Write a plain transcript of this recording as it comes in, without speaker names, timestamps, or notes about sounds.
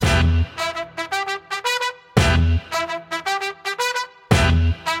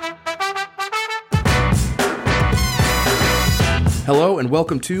Hello and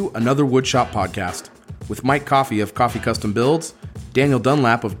welcome to another Woodshop podcast with Mike Coffey of Coffey Custom Builds, Daniel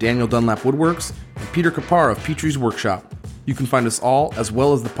Dunlap of Daniel Dunlap Woodworks, and Peter Kapar of Petrie's Workshop. You can find us all, as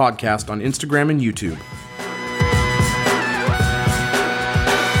well as the podcast, on Instagram and YouTube.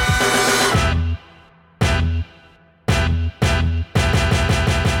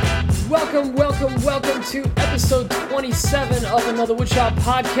 Welcome to episode 27 of another Woodshop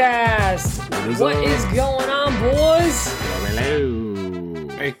podcast. What is going on, boys? Hello.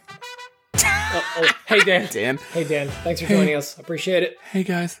 Hey. Hey, Dan. Dan. Hey, Dan. Thanks for joining us. Appreciate it. Hey,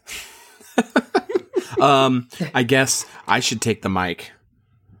 guys. I guess I should take the mic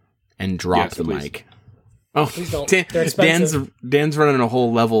and drop the please. mic. Oh, Please don't. They're expensive. Dan's running a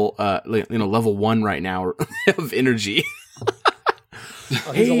whole level, level 1 right now of energy.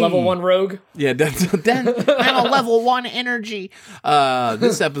 Oh, he's a level 1 rogue. Yeah, Dan, I'm a level 1 energy.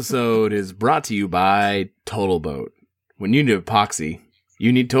 This episode is brought to you by Total Boat. When you need epoxy,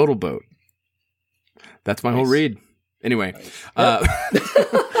 you need Total Boat. That's my whole read. Anyway,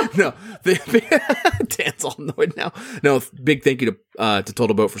 no, Dan's all annoyed now. No, big thank you to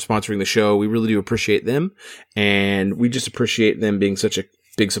Total Boat for sponsoring the show. We really do appreciate them, and we just appreciate them being such a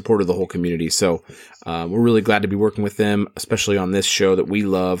big support of the whole community. So we're really glad to be working with them, especially on this show that we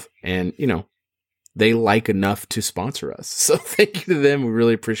love, and they like enough to sponsor us. So thank you to them. We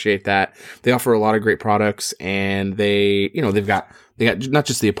really appreciate that. They offer a lot of great products, and they got not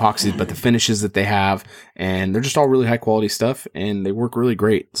just the epoxies, but the finishes that they have, and they're just all really high quality stuff, and they work really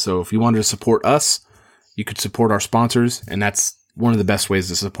great. So if you wanted to support us, you could support our sponsors, and that's one of the best ways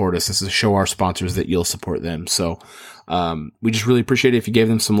to support us is to show our sponsors that you'll support them. So we just really appreciate it if you gave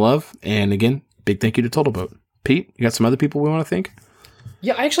them some love. And again, big thank you to Total Boat. Pete, you got some other people we want to thank?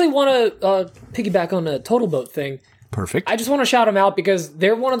 Yeah, I actually want to piggyback on the Total Boat thing. Perfect. I just want to shout them out because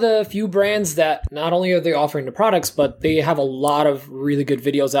they're one of the few brands that not only are they offering the products, but they have a lot of really good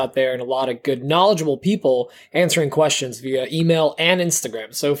videos out there and a lot of good knowledgeable people answering questions via email and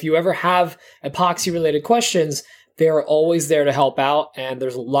Instagram. So if you ever have epoxy related questions, they're always there to help out. And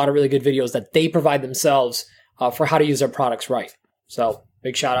there's a lot of really good videos that they provide themselves for how to use their products right. So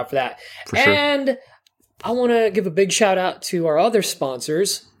big shout out for that. For sure. And I want to give a big shout out to our other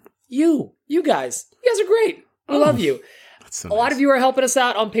sponsors. You guys. You guys are great. I love you. So a lot of you are helping us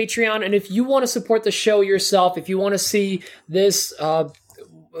out on Patreon, and if you want to support the show yourself, if you want to see this, I'll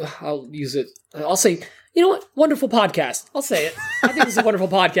use it. I'll say, you know what? Wonderful podcast. I'll say it. I think this is a wonderful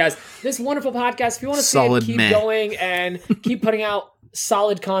podcast. This wonderful podcast. If you want to see it, keep going and keep putting out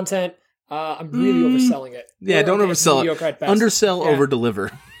solid content. I'm really overselling it. Yeah, don't oversell it. Undersell, over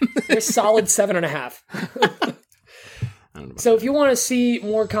deliver. They're solid 7.5. So if you want to see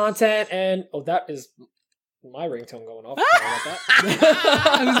more content, and that is my ringtone going off.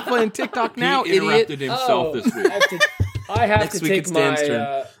 Who's playing TikTok now? He interrupted himself this week. I have to take my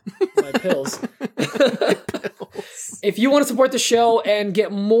pills. If you want to support the show and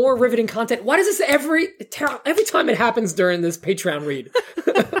get more riveting content, why does this every time it happens during this Patreon read?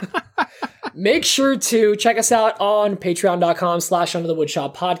 Make sure to check us out on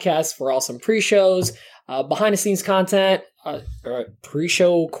patreon.com/underthewoodshop podcast for awesome pre-shows, behind the scenes content,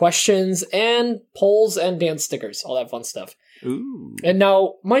 pre-show questions, and polls and dance stickers, all that fun stuff. Ooh. And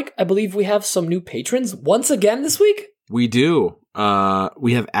now, Mike, I believe we have some new patrons once again this week. We do.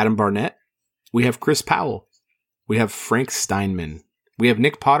 We have Adam Barnett. We have Chris Powell. We have Frank Steinman. We have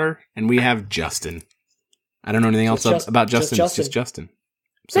Nick Potter, and we have Justin. I don't know anything else about Justin. It's just Justin.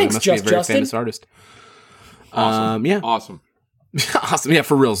 So Thanks, he must be a very Justin. famous artist. Awesome. Yeah. Awesome. Awesome. Yeah,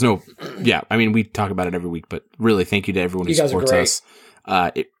 for reals. No. Yeah. I mean, we talk about it every week, but really, thank you to everyone who supports us.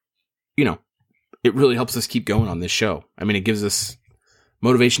 It really helps us keep going on this show. I mean, it gives us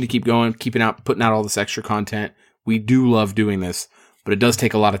motivation to keep going, putting out all this extra content. We do love doing this, but it does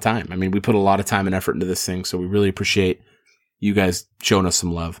take a lot of time. I mean, we put a lot of time and effort into this thing, so we really appreciate you guys showing us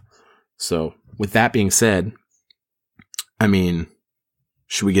some love. So with that being said, I mean,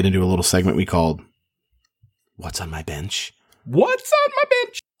 should we get into a little segment we called What's on My Bench? What's on my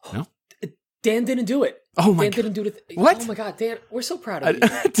bench? No? Dan didn't do it. Oh my Dan didn't do it. What? Oh my God, Dan, we're so proud of you.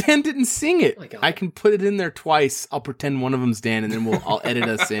 Dan didn't sing it. Oh my God. I can put it in there twice. I'll pretend one of them's Dan, and then I'll edit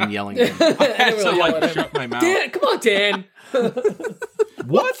us in yelling at him. I We'll yell at him. shut my mouth. Dan, come on, Dan.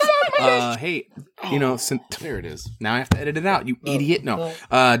 What's on my bench? Hey, There it is. now I have to edit it out, you idiot. No.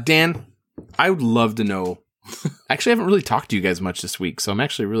 Dan, I would love to know. Actually, I haven't really talked to you guys much this week, so I'm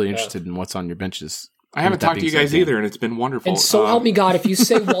actually really interested in what's on your benches. I haven't talked to you guys either, and it's been wonderful. And so help me God, if you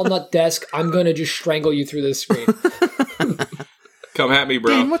say walnut desk, I'm going to just strangle you through this screen. Come at me,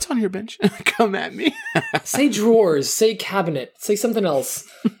 bro. Dan, what's on your bench? Come at me. Say drawers, say cabinet, say something else.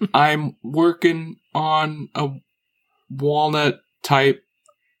 I'm working on a walnut type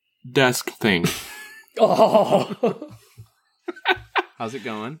desk thing. Oh, How's it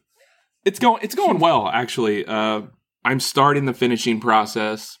going? It's going well, actually. I'm starting the finishing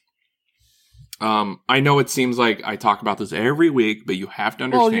process. I know it seems like I talk about this every week, but you have to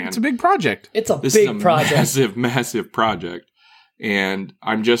understand. Well, it's a big project. it's a This big is a project. massive project. And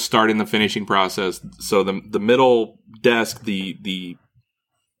I'm just starting the finishing process. So the middle desk, the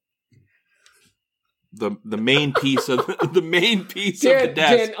main piece of the main piece of the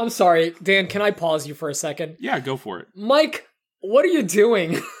desk. Dan, I'm sorry. Dan, can I pause you for a second? Yeah, go for it. Mike, what are you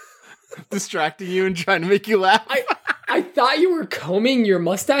doing? Distracting you and trying to make you laugh. I thought you were combing your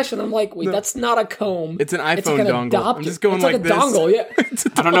mustache, and I'm like, wait, that's not a comb. It's an It's iPhone like an dongle. I'm just going it's like a this. dongle, yeah.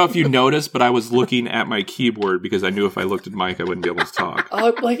 I don't know if you noticed, but I was looking at my keyboard because I knew if I looked at Mike, I wouldn't be able to talk.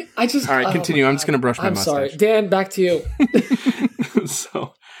 Like I just. All right, oh continue. my I'm just going to brush my I'm mustache. sorry, Dan. Back to you.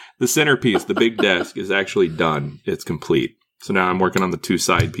 So the centerpiece, the big desk, is actually done. It's complete. So now I'm working on the two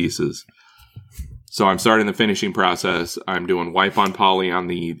side pieces. So I'm starting the finishing process. I'm doing wipe on poly on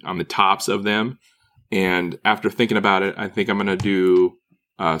the tops of them. And after thinking about it, I think I'm going to do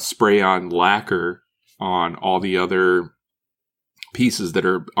spray on lacquer on all the other pieces that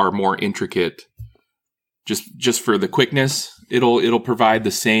are more intricate. Just for the quickness, it'll provide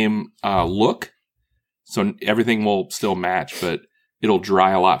the same look. So everything will still match, but it'll dry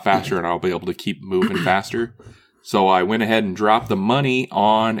a lot faster and I'll be able to keep moving faster. So I went ahead and dropped the money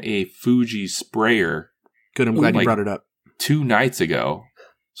on a Fuji sprayer. Good. I'm glad you Like- brought it up. 2 nights ago.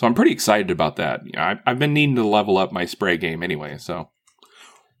 So I'm pretty excited about that. I've been needing to level up my spray game anyway, so I'm What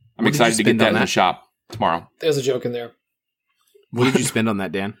did you excited to get spend that on in the that? shop tomorrow. There's a joke in there. What did you spend on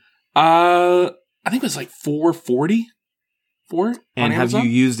that, Dan? I think it was like $4.40 for it. And on have you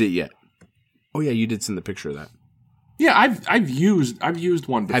Amazon. used it yet? Oh yeah, you did send the picture of that. Yeah, I've used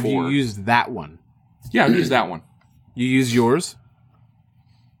one before. Have you used that one? Yeah, I've used that one. You used yours?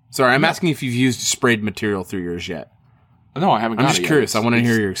 Sorry, I'm asking if you've used sprayed material through yours yet. No, I haven't. I'm got just it yet. curious. I want to It's-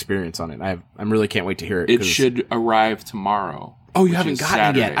 hear your experience on it. I really can't wait to hear it. It 'cause- should arrive tomorrow. Oh, you which haven't is gotten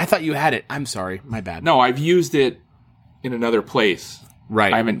it yet. Saturday. I thought you had it. I'm sorry. My bad. No, I've used it in another place.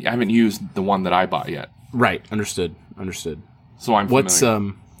 Right. I haven't used the one that I bought yet. Right. Understood. So I'm What's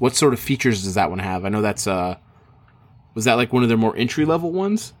familiar. what sort of features does that one have? I know that's was that like one of their more entry level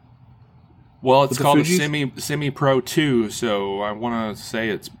ones? Well, it's with the called a Fujis? Semi Pro 2, so I want to say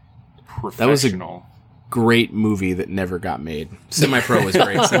it's was a- professional. Great movie that never got made. Semi Pro was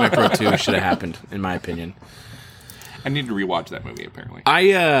great. Semi Pro 2 should have happened, in my opinion. I need to rewatch that movie. Apparently,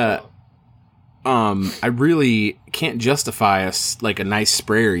 I really can't justify a nice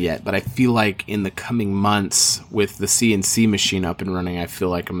sprayer yet, but I feel like in the coming months with the CNC machine up and running, I feel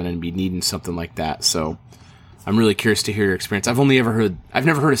like I'm going to be needing something like that. So I'm really curious to hear your experience. I've never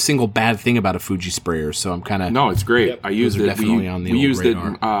heard a single bad thing about a Fuji sprayer, so I'm kind of no, it's great. Yep. I used Those are it. definitely on the we old used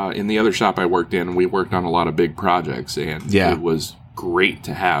radar. it in the other shop I worked in. We worked on a lot of big projects, and Yeah. it was great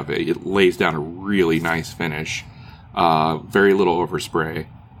to have. It lays down a really nice finish. Very little overspray.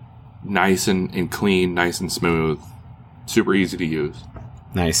 Nice and clean, nice and smooth. Super easy to use.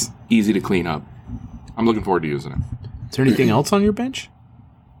 nice. Easy to clean up. I'm looking forward to using it. Is there anything else on your bench?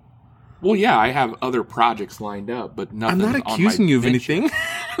 Well, yeah, I have other projects lined up, but I'm nothing. not accusing you of anything.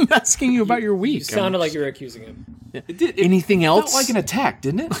 I'm asking you about your week. You sounded like you were accusing him. It anything felt else? like an attack,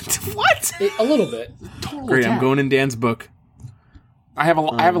 didn't it? What? A little bit. Total Great. attack. I'm going in Dan's book. I have a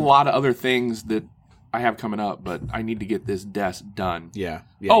lot of other things that I have coming up, but I need to get this desk done. Yeah.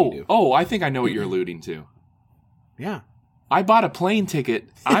 You do. I think I know what you're alluding to. Yeah. I bought a plane ticket.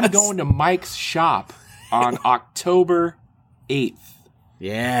 I'm Yes. going to Mike's shop on October 8th.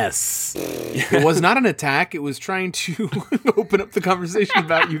 Yes. It was not an attack. It was trying to open up the conversation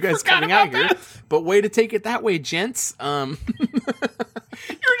about you guys coming out here. But way to take it that way, gents. You're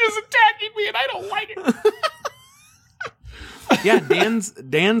just attacking me, and I don't like it. Yeah,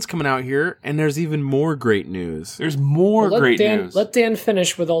 Dan's coming out here, and there's even more great news. There's more Well, great Dan, news. Let Dan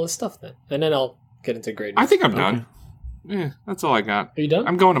finish with all this stuff then, and then I'll get into great news. I think I'm done. Yeah, that's all I got. Are you done?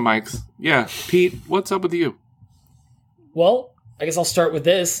 I'm going to Mike's. Yeah, Pete, what's up with you? Well, I guess I'll start with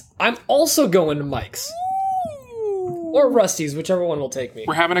this. I'm also going to Mike's. Or Rusty's, whichever one will take me.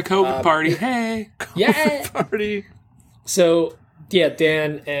 We're having a COVID party. Hey. Yeah! Party. So, yeah,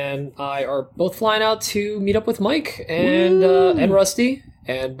 Dan and I are both flying out to meet up with Mike and Rusty.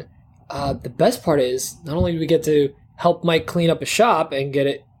 And the best part is, not only do we get to help Mike clean up a shop and get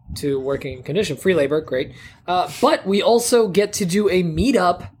it to working condition, free labor, great. But we also get to do a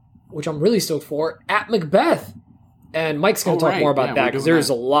meetup, which I'm really stoked for, at Macbeth. And Mike's going to talk right. more about Yeah, that we're because doing there's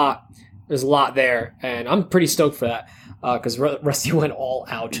that. a lot there, and I'm pretty stoked for that because Rusty went all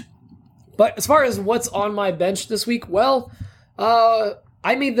out. But as far as what's on my bench this week, well,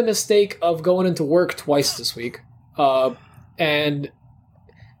 I made the mistake of going into work twice this week. And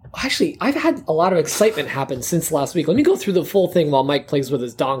actually, I've had a lot of excitement happen since last week. Let me go through the full thing while Mike plays with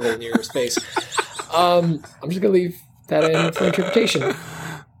his dongle near his face. I'm just going to leave that in for interpretation.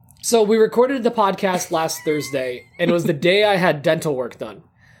 So we recorded the podcast last Thursday, and it was the day I had dental work done.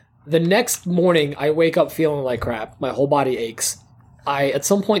 The next morning, I wake up feeling like crap. My whole body aches. I, at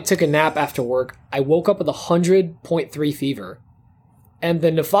some point, took a nap after work. I woke up with 100.3 fever. And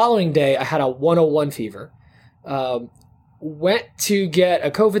then the following day, I had a 101 fever. Went to get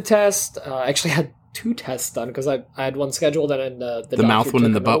a COVID test. Actually had 2 tests done because I had one scheduled and then the mouth one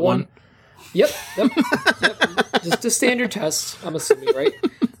and the butt one. Yep. Just a standard test, I'm assuming, right?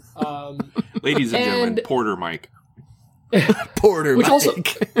 Ladies and gentlemen, Porter Mike. Porter Which Mike. also,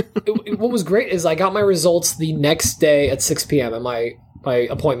 what was great is I got my results the next day at 6 p.m. and my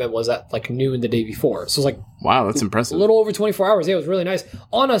appointment was at like noon the day before. So it was like, wow, that's impressive. A little over 24 hours. Yeah, it was really nice.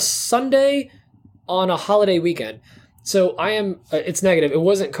 On a Sunday, on a holiday weekend. So I am, it's negative. It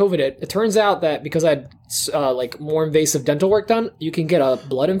wasn't COVID. It turns out that because I had like more invasive dental work done, you can get a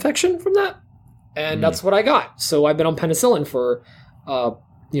blood infection from that. And that's what I got. So I've been on penicillin for,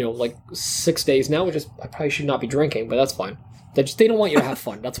 like 6 days now, which is, I probably should not be drinking, but that's fine. They don't want you to have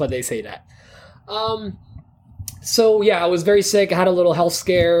fun. That's why they say that. So yeah, I was very sick. I had a little health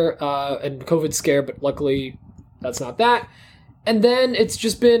scare, and COVID scare, but luckily that's not that. And then it's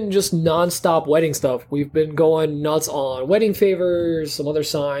just been nonstop wedding stuff. We've been going nuts on wedding favors, some other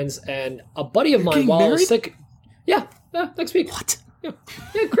signs, and a buddy of mine, while I was sick, yeah, next week. What? Yeah,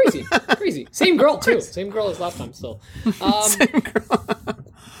 crazy. Same girl too. Same girl as last time. Still. Same girl.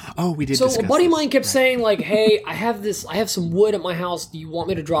 Oh, we did. So discuss a buddy of this. mine kept saying like, "Hey, I have some wood at my house. Do you want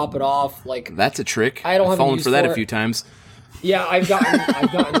me to drop it off?" Like, That's a trick. I don't have I've fallen use for that for a it. few times. yeah, I've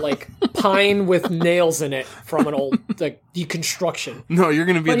gotten like pine with nails in it from an old like deconstruction. No, you're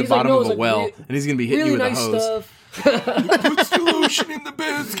going to be But at the he's like, bottom no, of it's a like well, really- and he's going to be hitting Really you with nice a hose. stuff. Put the lotion in the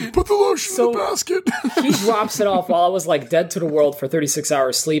basket. Put the lotion So- in the basket. He drops it off while I was like dead to the world for 36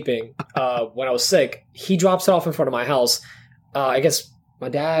 hours sleeping when I was sick. He drops it off in front of my house. I guess my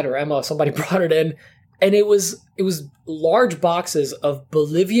dad or Emma, somebody brought it in, and it was large boxes of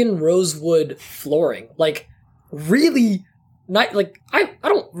Bolivian rosewood flooring. Like really not like I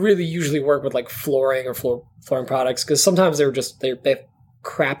don't really usually work with like flooring or flooring products because sometimes they have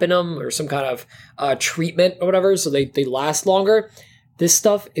crap in them or some kind of treatment or whatever, so they last longer. This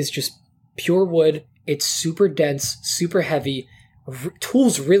stuff is just pure wood. It's super dense, super heavy,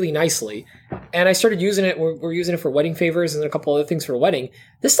 tools really nicely. And I started using it. We're using it for wedding favors and a couple other things for a wedding.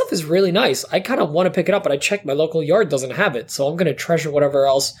 This stuff is really nice. I kind of want to pick it up, but I checked my local yard doesn't have it, so I'm going to treasure whatever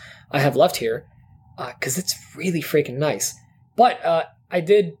else I have left here because it's really freaking nice. But I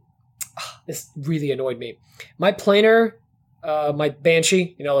did. This really annoyed me. My planer, my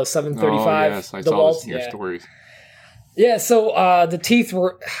Banshee, the 735. Oh, yes, I the saw Walt, this in your stories. Yeah, so the teeth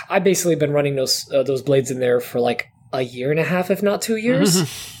were. I basically been running those blades in there for like a year and a half, if not 2 years.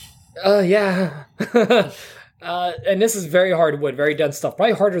 Yeah. And this is very hard wood, very dense stuff,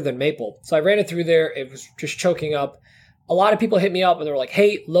 probably harder than maple. So I ran it through there. It was just choking up. A lot of people hit me up and they were like,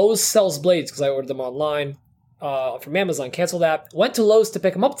 "Hey, Lowe's sells blades," because I ordered them online from Amazon. Cancel that. Went to Lowe's to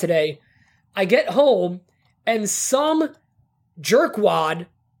pick them up today. I get home and some jerkwad,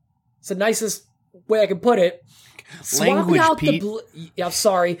 it's the nicest way I can put it, Language, swapped out Pete.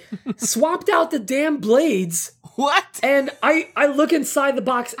 swapped out the damn blades. What? And I look inside the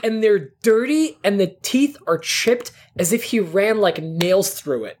box and they're dirty and the teeth are chipped as if he ran like nails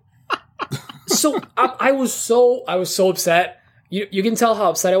through it. So I was so upset. You can tell how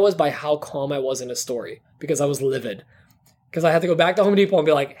upset I was by how calm I was in a story because I was livid. Because I had to go back to Home Depot and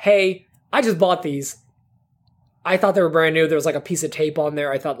be like, "Hey, I just bought these. I thought they were brand new. There was like a piece of tape on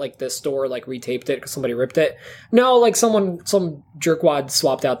there. I thought like the store like retaped it because somebody ripped it. No, like some jerkwad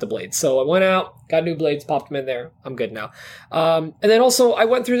swapped out the blades. So I went out, got new blades, popped them in there. I'm good now. And then also I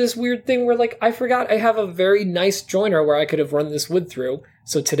went through this weird thing where like I forgot I have a very nice joiner where I could have run this wood through.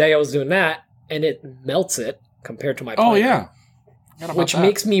 So today I was doing that and it melts it compared to my planer. Oh, yeah. Forgot about Which that.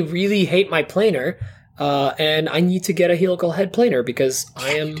 makes me really hate my planer. And I need to get a helical head planer because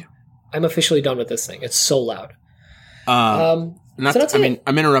I'm officially done with this thing. It's so loud. So that's it.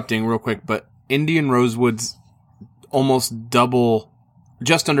 I'm interrupting real quick, but Indian rosewood's almost double,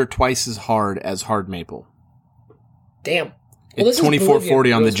 just under twice as hard as hard maple. Damn. It's this is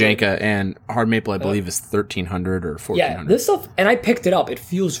 $24.40 on the Bolivian Janka, and hard maple I believe is $1,300 or $1,400. Yeah, this stuff, and I picked it up. It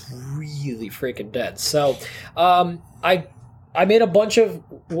feels really freaking dead. So, I made a bunch of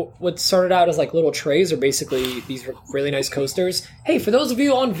what started out as like little trays, or basically these really nice coasters. Hey, for those of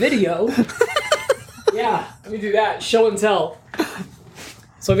you on video, Yeah, let me do that. Show and tell.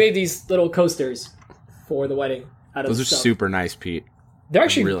 So I made these little coasters for the wedding. Out of Those are stuff. super nice, Pete. They're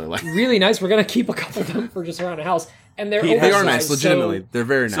actually really really nice. We're gonna keep a couple of them for just around the house, and they're Pete, They oversized, are nice, legitimately. They're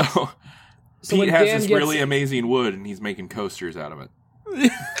very nice. So So Pete when has Dan this gets- really amazing wood, and he's making coasters out of it.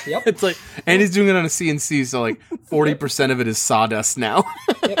 Yep. It's like, and he's doing it on a CNC, so like 40% of it is sawdust now.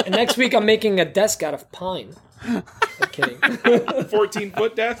 Yep. And next week I'm making a desk out of pine. I'm kidding.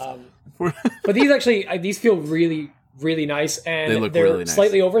 14-foot desk. But these actually, these feel really, really nice, and They look they're really nice.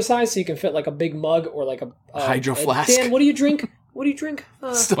 slightly oversized, so you can fit like a big mug or like a Hydro flask. Dan, what do you drink? What do you drink?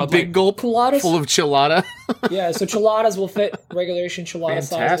 Just a Bud big Light. gulp Coladas? full of chilada. Yeah, so chiladas will fit. Regulation chilada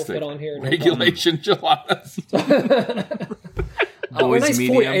size will Fantastic. fit on here. No Regulation geladas. a Boys nice 40.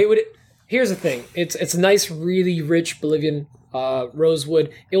 medium. It would. Here's the thing. It's a nice, really rich Bolivian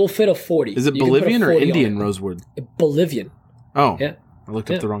rosewood. It will fit a 40. Is it You can put a Bolivian or 40 on Indian it. rosewood? Bolivian. Oh, Yeah. I looked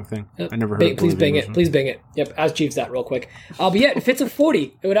up Yeah. the wrong thing. Yep. I never heard Bang, of please Bolivian bang it. rosewood. Please bang it. Yep, ask Jeeves that real quick. But yeah, it fits a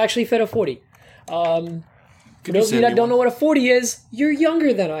 40. It would actually fit a 40. For those of you that don't know what a 40 is, you're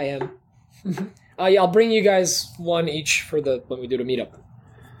younger than I am. Yeah, I'll bring you guys one each for when we do the meetup.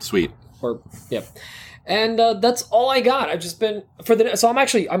 Sweet. Or yep. And that's all I got. I've just been so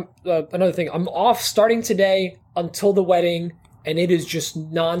I'm another thing. I'm off starting today until the wedding, and it is just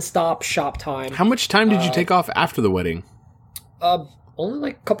nonstop shop time. How much time did you take off after the wedding? Only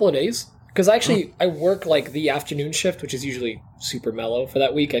like a couple of days, because actually I work like the afternoon shift, which is usually super mellow for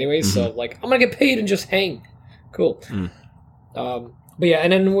that week anyway. So like I'm gonna get paid and just hang. Cool. But yeah,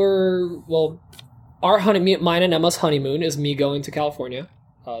 and then our mine and Emma's honeymoon is me going to California.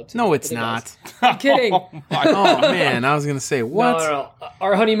 No, it's not. I'm kidding. Oh, man. I was going to say, what? No.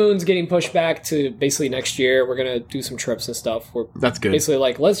 Our honeymoon's getting pushed back to basically next year. We're going to do some trips and stuff. We're That's good. basically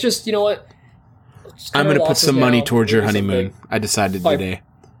like, let's just, you know what? Let's cut I'm our going to put losses some money now, towards your do something. honeymoon. I decided Like- today.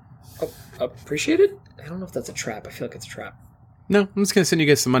 Appreciated? I don't know if that's a trap. I feel like it's a trap. No, I'm just going to send you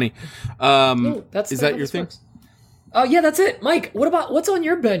guys some money. No, that's is not that how your this thing? works. Yeah, that's it. Mike, what's on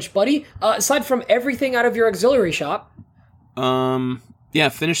your bench, buddy? Aside from everything out of your auxiliary shop. Yeah,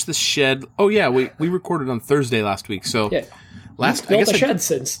 finish the shed. Oh, yeah, we recorded on Thursday last week. So Yeah. I Built guess a shed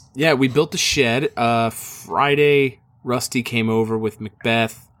since. Yeah, we built the shed. Friday, Rusty came over with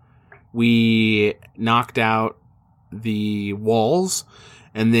Macbeth. We knocked out the walls.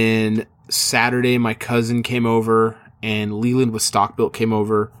 And then Saturday, my cousin came over, and Leland with Stock Built came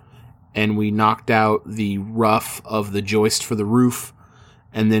over, and we knocked out the rough of the joist for the roof.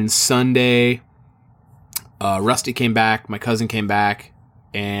 And then Sunday, Rusty came back, my cousin came back,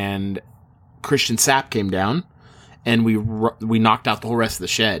 and Christian Sapp came down. And we knocked out the whole rest of the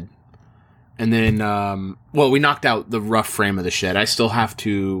shed. And then, we knocked out the rough frame of the shed. I still have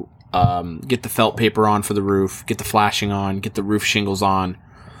to get the felt paper on for the roof, get the flashing on, get the roof shingles on,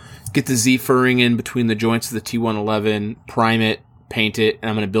 get the Z-furring in between the joints of the T111, prime it, paint it, and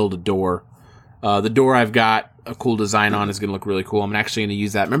I'm going to build a door. The door I've got a cool design on is going to look really cool. I'm actually going to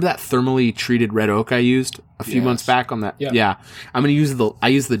use that. Remember that thermally treated red oak I used a few months back on that? Yeah. I'm going to use I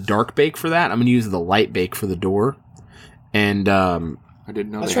use the dark bake for that. I'm going to use the light bake for the door. And I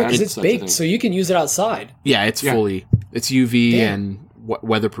didn't know That's they right, because had it's such a thing. baked, so you can use it outside. yeah, it's UV Damn. and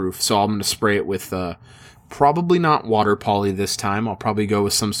weatherproof. So I'm going to spray it with probably not water poly this time. I'll probably go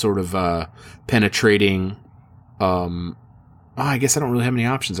with some sort of penetrating. I guess I don't really have any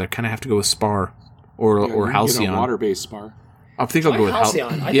options. I kind of have to go with Spar or Yeah, you can get a Halcyon. water-based spar. I think I'll Try go with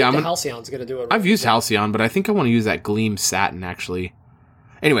Halcyon. I think the Halcyon's going to do it. I've used Halcyon, but I think I want to use that Gleam Satin actually.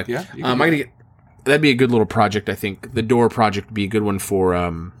 Anyway, Yeah, you can I'm do gonna get. That'd be a good little project. I think the door project would be a good one for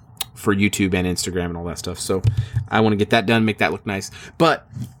YouTube and Instagram and all that stuff. So I want to get that done, make that look nice. But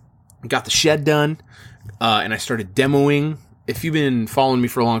got the shed done, and I started demoing. If you've been following me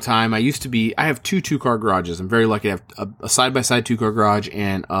for a long time, I have two car garages. I'm very lucky to have a side-by-side 2-car garage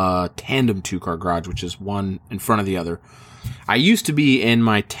and a tandem 2-car garage, which is one in front of the other. I used to be in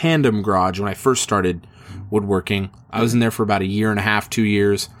my tandem garage when I first started woodworking. I was in there for about a year and a half, 2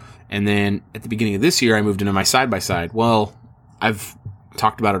 years. And then at the beginning of this year, I moved into my side-by-side. Well, I've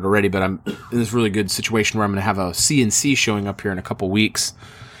talked about it already, but I'm in this really good situation where I'm going to have a CNC showing up here in a couple weeks.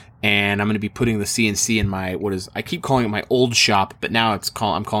 And I'm going to be putting the CNC in I keep calling it my old shop, but now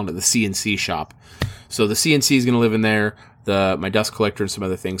I'm calling it the CNC shop. So the CNC is going to live in there, my dust collector and some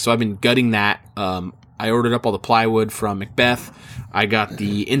other things. So I've been gutting that. I ordered up all the plywood from Macbeth. I got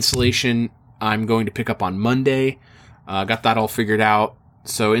the insulation I'm going to pick up on Monday. Got that all figured out.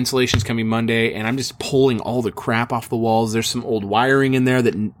 So insulation's coming Monday, and I'm just pulling all the crap off the walls. There's some old wiring in there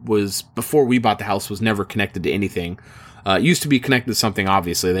that was, before we bought the house, was never connected to anything. It used to be connected to something,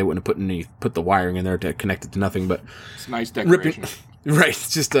 obviously. They wouldn't have put the wiring in there to connect it to nothing, but It's nice decoration. Right.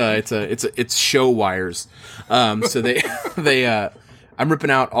 It's just it's show wires. So I'm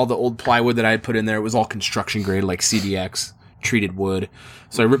ripping out all the old plywood that I had put in there. It was all construction grade, like CDX treated wood.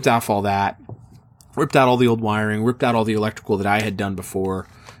 So I ripped off all that, ripped out all the old wiring, ripped out all the electrical that I had done before.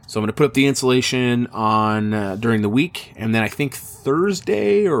 So I'm going to put up the insulation on during the week, and then I think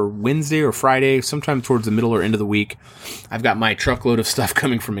Thursday or Wednesday or Friday, sometime towards the middle or end of the week, I've got my truckload of stuff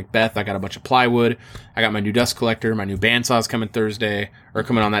coming from Macbeth. I got a bunch of plywood. I got my new dust collector. My new bandsaws coming Thursday, or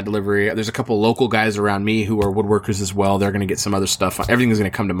coming on that delivery. There's a couple local guys around me who are woodworkers as well. They're going to get some other stuff. Everything is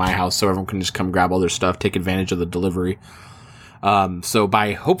going to come to my house, so everyone can just come grab all their stuff, take advantage of the delivery. So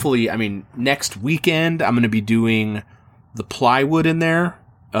by hopefully, next weekend, I'm going to be doing the plywood in there.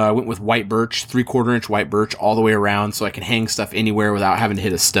 I went with white birch, 3/4 inch white birch all the way around, so I can hang stuff anywhere without having to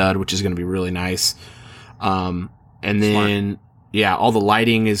hit a stud, which is going to be really nice. And then, yeah, all the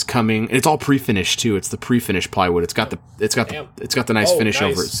lighting is coming. It's all pre-finished too. It's the pre-finished plywood. It's got the nice finish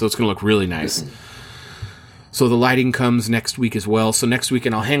over it, so it's going to look really nice. So the lighting comes next week as well. So next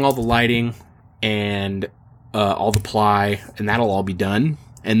weekend I'll hang all the lighting and all the ply, and that'll all be done.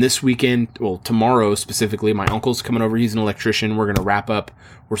 And this weekend, well, tomorrow specifically, my uncle's coming over. He's an electrician. We're going to wrap up.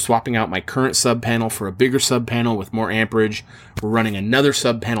 We're swapping out my current sub panel for a bigger sub panel with more amperage. We're running another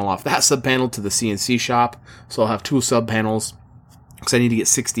sub panel off that sub panel to the CNC shop. So I'll have 2 sub panels because I need to get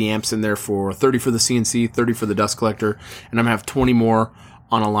 60 amps in there for 30 for the CNC, 30 for the dust collector. And I'm going to have 20 more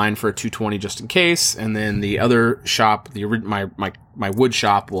on a line for a 220 just in case. And then the other shop, my wood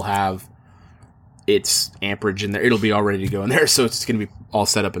shop will have its amperage in there. It'll be all ready to go in there. So it's going to be all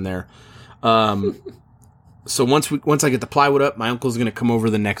set up in there. So once I get the plywood up, my uncle's going to come over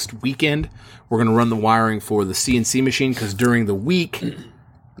the next weekend. We're going to run the wiring for the CNC machine because during the week,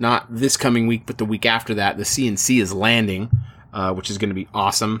 not this coming week, but the week after that, the CNC is landing, which is going to be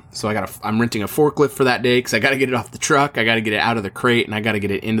awesome. So I'm renting a forklift for that day because I got to get it off the truck. I got to get it out of the crate, and I got to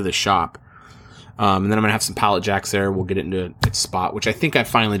get it into the shop. And then I'm going to have some pallet jacks there. We'll get it into its spot, which I think I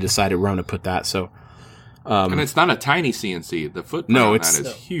finally decided where I'm going to put that. So, and it's not a tiny CNC. The footprint on that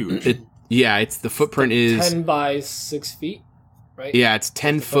is huge. The footprint is 10 by 6 feet, right? Yeah, it's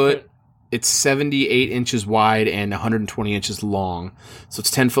 10 foot. It's 78 inches wide and 120 inches long. So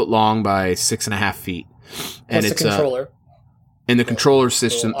it's 10 foot long by 6.5 feet. And it's a controller. And the controller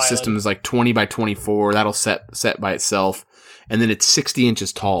system is like 20 by 24. That'll set by itself. And then it's 60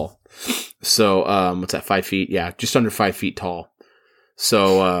 inches tall. So, what's that, 5 feet? Yeah, just under 5 feet tall.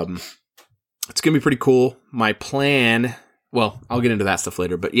 So, it's going to be pretty cool. My plan, well, I'll get into that stuff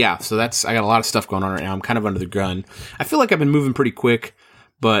later, but yeah, so I got a lot of stuff going on right now. I'm kind of under the gun. I feel like I've been moving pretty quick,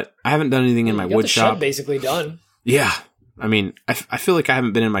 but I haven't done anything in my wood shop. Shed basically done. Yeah. I feel like I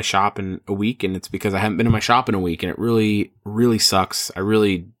haven't been in my shop in a week, and it's because I haven't been in my shop in a week, and it really, really sucks. I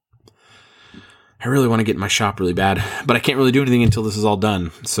really want to get in my shop really bad, but I can't really do anything until this is all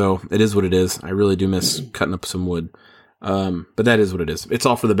done. So it is what it is. I really do miss cutting up some wood. But that is what it is. It's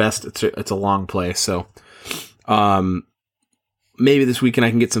all for the best. It's a long play. So, maybe this weekend I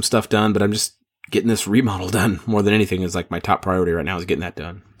can get some stuff done, but I'm just getting this remodel done more than anything is like my top priority right now is getting that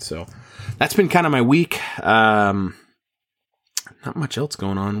done. So that's been kind of my week. Not much else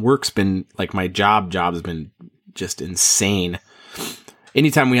going on. Work's been like my job has been just insane.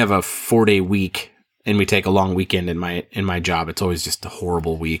 Anytime we have a 4-day week and we take a long weekend in my job, it's always just a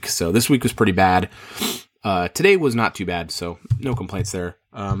horrible week. So this week was pretty bad. Today was not too bad, so no complaints there.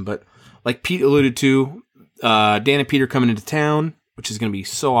 But like Pete alluded to, Dan and Pete are coming into town, which is going to be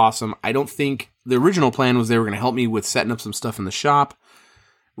so awesome. I don't think the original plan was they were going to help me with setting up some stuff in the shop.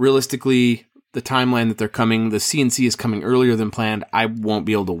 Realistically, the timeline that they're coming, the CNC is coming earlier than planned. I won't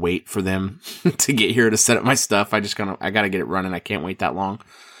be able to wait for them to get here to set up my stuff. I got to get it running. I can't wait that long.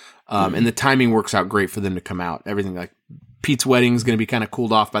 And the timing works out great for them to come out. Everything like Pete's wedding is going to be kind of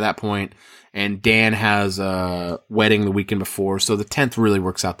cooled off by that point. And Dan has a wedding the weekend before. So the 10th really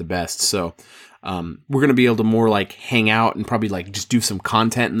works out the best. So, we're going to be able to more like hang out and probably like just do some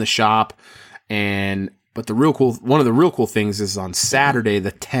content in the shop. But one of the real cool things is on Saturday,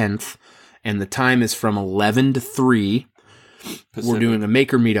 the 10th, and the time is from 11 to 3. Pacific. We're doing a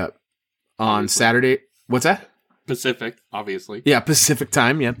maker meetup on Saturday. What's that? Pacific, obviously. Yeah, Pacific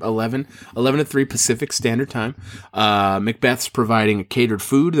time. Yep, 11 to 3 Pacific Standard Time. Macbeth's providing catered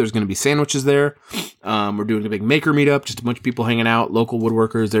food. There's going to be sandwiches there. We're doing a big maker meetup, just a bunch of people hanging out, local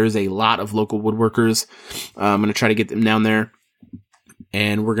woodworkers. There's a lot of local woodworkers. I'm going to try to get them down there.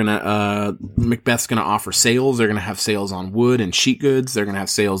 And we're going to, Macbeth's going to offer sales. They're going to have sales on wood and sheet goods. They're going to have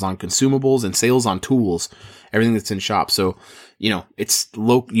sales on consumables and sales on tools, everything that's in shop. So, it's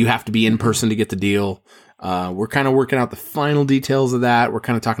you have to be in person to get the deal. We're kind of working out the final details of that. We're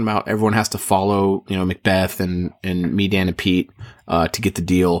kind of talking about everyone has to follow, Macbeth and me, Dan, and Pete, to get the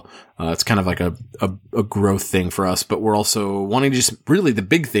deal. It's kind of like a growth thing for us, but we're also wanting to just really the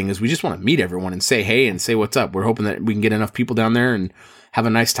big thing is we just want to meet everyone and say hey and say what's up. We're hoping that we can get enough people down there and have a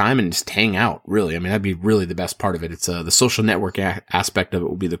nice time and just hang out. Really. I mean, that'd be really the best part of it. It's, the social network aspect of it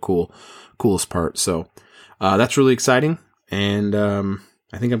will be the coolest part. So, that's really exciting. And,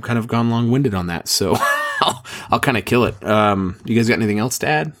 I think I'm kind of gone long-winded on that. So I'll kind of kill it. You guys got anything else to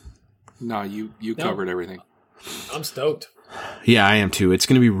add? No, you covered everything. I'm stoked. Yeah, I am too. It's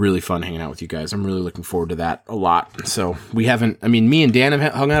going to be really fun hanging out with you guys. I'm really looking forward to that a lot. So me and Dan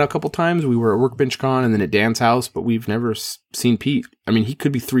have hung out a couple times. We were at Workbench Con and then at Dan's house, but we've never seen Pete. I mean, he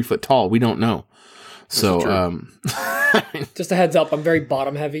could be 3 foot tall. We don't know. So, just a heads up, I'm very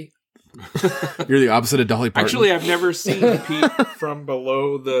bottom heavy. You're the opposite of Dolly Parton. Actually, I've never seen Pete from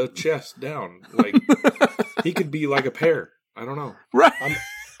below the chest down. Like, he could be like a pear. I don't know. Right.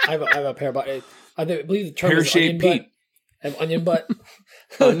 I have a pear butt. I believe the term is Pear-shaped onion Pete. butt. I have onion butt.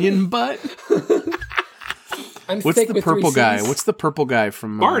 Onion butt. I'm What's thick the with purple 3 guy? C's. What's the purple guy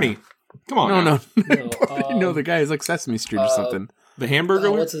from Barney. Come on. No. No, The guy is like Sesame Street or something. The hamburger?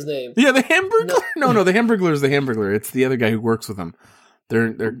 what's his name? Yeah, the Hamburglar. No, the Hamburglar is the Hamburglar. It's the other guy who works with him.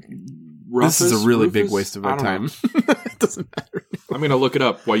 They're Rufus? This is a really big Rufus? waste of I our don't time. know. It doesn't matter. I'm going to look it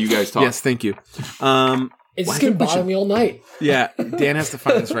up while you guys talk. Yes, thank you. It's Well, I just think going to we bother should- me all night. Yeah, Dan has to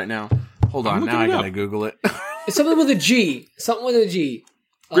find this right now. Hold on, I'm now I looking it gotta up. Google it. It's something with a G. Something with a G.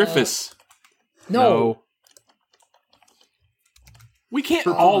 Griffiths. No. We can't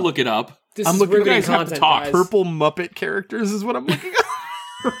all look it up. This I'm is looking- you riveting guys have to content, talk. guys. Purple Muppet characters is what I'm looking at.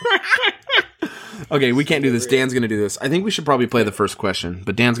 Okay, we can't do this. Dan's gonna do this. I think we should probably play the first question,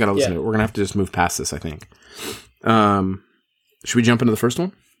 but Dan's gotta listen Yeah. to it. We're gonna have to just move past this, I think. Should we jump into the first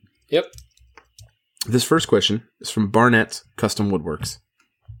one? Yep. This first question is from Barnett Custom Woodworks.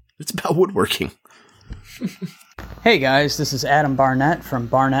 It's about woodworking. Hey guys, this is Adam Barnett from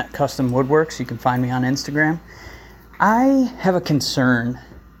Barnett Custom Woodworks. You can find me on Instagram. I have a concern,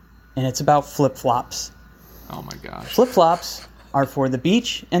 and it's about flip-flops. Oh my gosh. Flip-flops are for the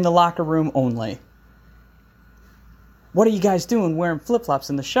beach and the locker room only. What are you guys doing wearing flip-flops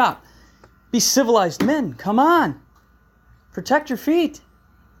in the shop? Be civilized men, come on. Protect your feet.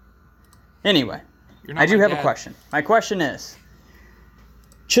 Anyway, You're not I do my have dad. a question. My question is,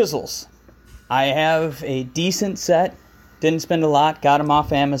 chisels. I have a decent set. Didn't spend a lot. Got them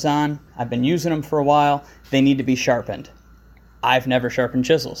off Amazon. I've been using them for a while. They need to be sharpened. I've never sharpened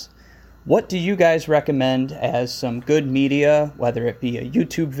chisels. What do you guys recommend as some good media, whether it be a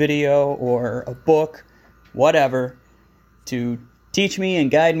YouTube video or a book, whatever, to teach me and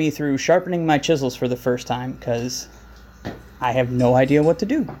guide me through sharpening my chisels for the first time? Because I have no idea what to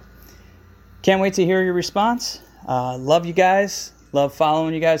do. Can't wait to hear your response. Love you guys. Love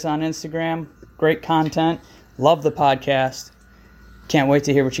following you guys on Instagram. Great content. Love the podcast. Can't wait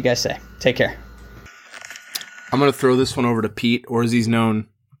to hear what you guys say. Take care. I'm gonna throw this one over to Pete, or as he's known,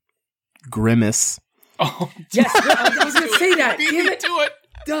 Grimace. Oh, Yes, I was going to say that. Damn it. do it.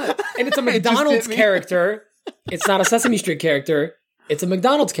 Duh. And it's a McDonald's hit me. character. It's not a Sesame Street character. It's a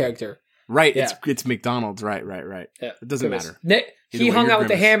McDonald's character. Right, Yeah. it's McDonald's. Right. Yeah. It doesn't Grimace. matter. He Either way, hung you're out with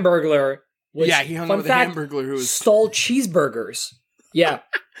the Grimace. Hamburglar. Which, Yeah, he hung fun out with the fact, Hamburglar who was stole cheeseburgers. Yeah.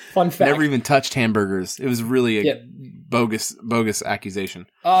 Fun fact. never even touched hamburgers. It was really a Yeah. bogus accusation.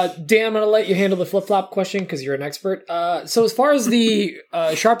 Dan, I'm going to let you handle the flip-flop question because you're an expert. So as far as the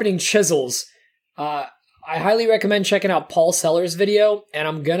sharpening chisels, I highly recommend checking out Paul Sellers' video, and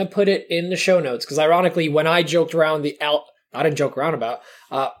I'm going to put it in the show notes because ironically, when I joked around I didn't joke around about,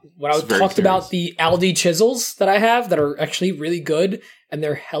 when I It's very talked about serious. the Aldi chisels that I have that are actually really good and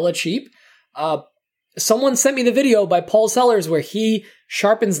they're hella cheap, someone sent me the video by Paul Sellers where he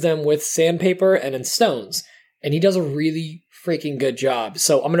sharpens them with sandpaper and in stones. And he does a really freaking good job.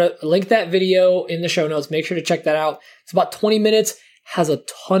 So I'm going to link that video in the show notes. Make sure to check that out. It's about 20 minutes, has a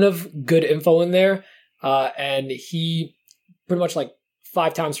ton of good info in there. And he pretty much like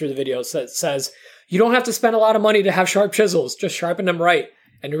 5 times through the video says, you don't have to spend a lot of money to have sharp chisels. Just sharpen them right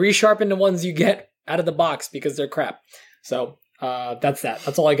and resharpen the ones you get out of the box because they're crap. So that's that.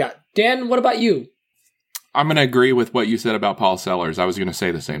 That's all I got. Dan, what about you? I'm going to agree with what you said about Paul Sellers. I was going to say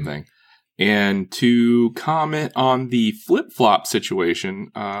the same thing. And to comment on the flip-flop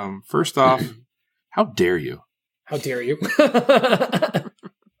situation, first off, how dare you? How dare you?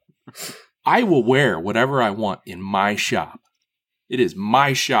 I will wear whatever I want in my shop. It is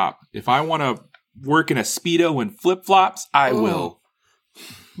my shop. If I want to work in a Speedo and flip-flops, I will.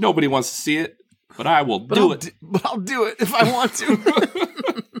 Nobody wants to see it, but I will do it. But I'll do it if I want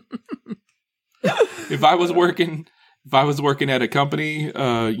to. if I was working at a company,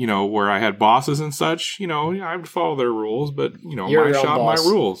 where I had bosses and such, I would follow their rules. But You're my your own shop, my boss.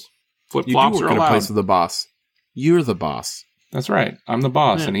 rules. Flip You flops do are work in a allowed. place with a boss. You're the boss. That's right. I'm the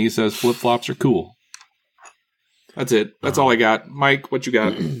boss, Yeah. and he says flip flops are cool. That's it. That's all I got. Mike, what you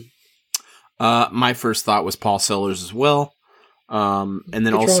got? My first thought was Paul Sellers as well. And then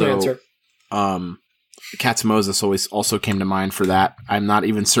Get your own also, answer. Katz Moses also came to mind for that. I'm not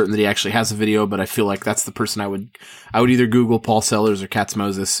even certain that he actually has a video, but I feel like that's the person I would either Google Paul Sellers or Katz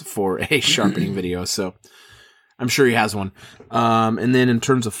Moses for a sharpening video. So I'm sure he has one. And then in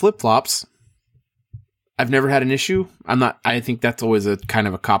terms of flip flops, I've never had an issue. I think that's always a kind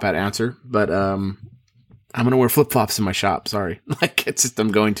of a cop-out answer, but I'm going to wear flip flops in my shop. Sorry. It's just,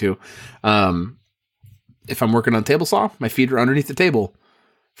 I'm going to. If I'm working on table saw, my feet are underneath the table.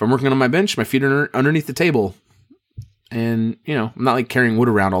 If I'm working on my bench, my feet are underneath the table. And, I'm not carrying wood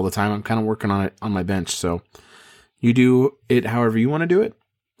around all the time. I'm kind of working on it on my bench. So you do it however you want to do it.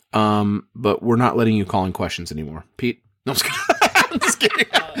 But we're not letting you call in questions anymore. Pete? No, I'm just kidding. I'm just kidding.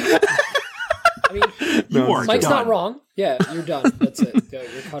 I mean, You are Mike's done. not wrong. Yeah, you're done. That's it. Yeah,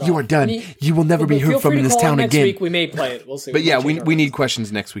 you're cut You off. are done. I mean, You will never be feel heard from free in to this call town next again. week. We may play it. We'll see. But yeah, We'll change our we minds. need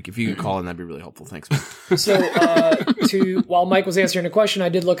questions next week. If you could call in, that'd be really helpful. Thanks. So, while Mike was answering the question, I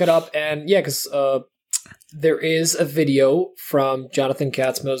did look it up, and because there is a video from Jonathan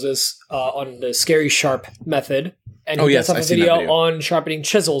Katz Moses on the Scary Sharp method, and he does have I've a seen that video video. on sharpening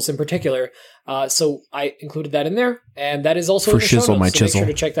chisels in particular. So I included that in there, and that is also For in the show shizzle notes, my so chisel. Make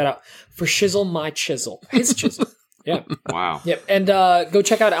sure to check that out. For shizzle my chisel, his chisel. Yeah. Wow. Yep. And go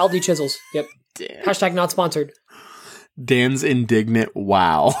check out Aldi Chisels. Yep. Hashtag not sponsored. Dan's indignant.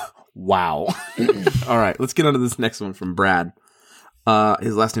 Wow. Wow. All right, let's get on to this next one from Brad.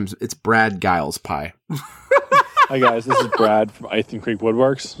 His last name's it's Brad Giles Pie. Hi guys, this is Brad from Ithan Creek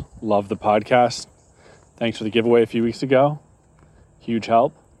Woodworks. Love the podcast. Thanks for the giveaway a few weeks ago. Huge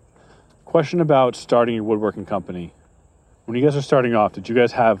help. Question about starting your woodworking company. When you guys are starting off, did you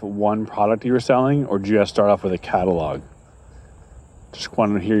guys have one product you were selling, or did you guys start off with a catalog? Just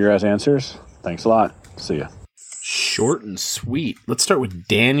wanted to hear your guys' answers. Thanks a lot. See ya. Short and sweet. Let's start with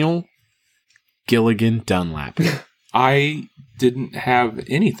Daniel Gilligan Dunlap. I didn't have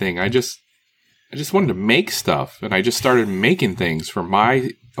anything. I just wanted to make stuff, and I just started making things for my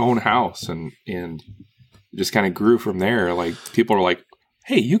own house, and just kind of grew from there. Like, people are like,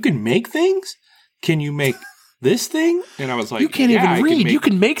 "Hey, you can make things? Can you make this thing?" And I was like, You can't "Yeah, even read. You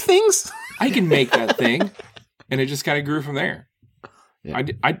can make things? I can make that thing," and it just kind of grew from there. Yeah.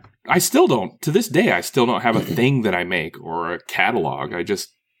 I still don't, to this day, I still don't have a thing that I make or a catalog.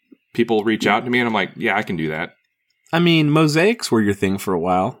 People reach out to me and I'm like, yeah, I can do that. I mean, mosaics were your thing for a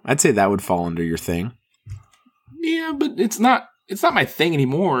while. I'd say that would fall under your thing. Yeah, but it's not my thing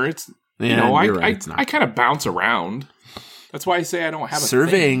anymore. It's, Yeah, you're right, it's not. I kind of bounce around. That's why I say I don't have a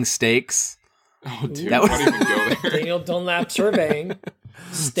Surveying thing. stakes. Oh, dude, That was- don't even go there. Daniel Dunlap surveying.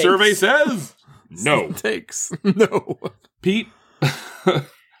 States. Survey says no. Stakes. No. Pete,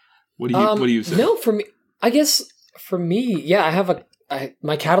 what do you say? No, for me, I guess for me, yeah, I have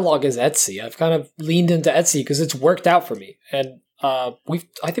my catalog is Etsy. I've kind of leaned into Etsy because it's worked out for me. And I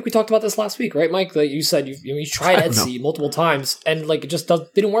think we talked about this last week, right, Mike? Like you said, you tried I don't Etsy multiple times and it just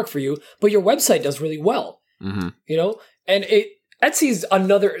didn't work for you, but your website does really well, and Etsy is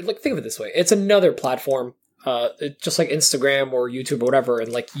another, think of it this way. It's another platform, just like Instagram or YouTube or whatever.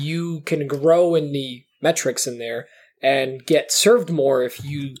 And you can grow in the metrics in there and get served more if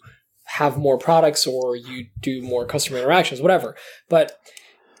you have more products or you do more customer interactions, whatever. But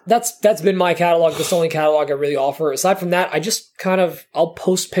that's been my catalog. That's the only catalog I really offer. Aside from that, I just I'll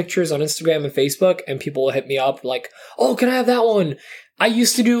post pictures on Instagram and Facebook and people will hit me up like, "Oh, can I have that one?" I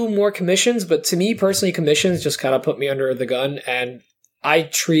used to do more commissions, but to me personally, commissions just kind of put me under the gun, and I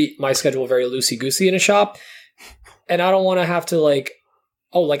treat my schedule very loosey-goosey in a shop. And I don't want to have to I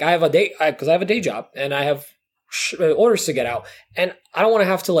have a day, because I have a day job and I have orders to get out, and I don't want to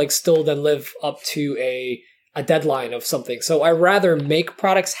have to still then live up to a deadline of something. So I rather make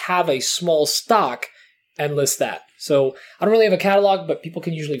products, have a small stock, and list that. So I don't really have a catalog, but people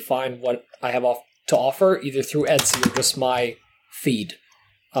can usually find what I have to offer either through Etsy or just my feed.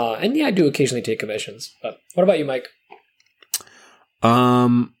 And yeah, I do occasionally take commissions. But what about you, Mike?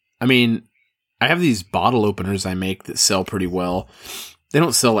 I mean, I have these bottle openers I make that sell pretty well. They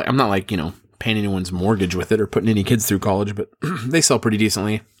don't sell I'm not paying anyone's mortgage with it or putting any kids through college, but they sell pretty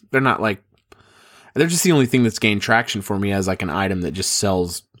decently. They're not they're just the only thing that's gained traction for me as an item that just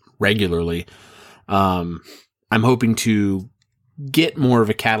sells regularly. I'm hoping to get more of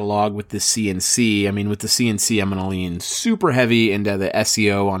a catalog with the CNC. I mean, with the CNC, I'm going to lean super heavy into the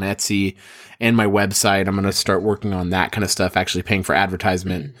SEO on Etsy and my website. I'm going to start working on that kind of stuff, actually paying for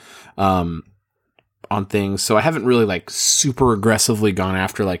advertisement on things. So I haven't really like super aggressively gone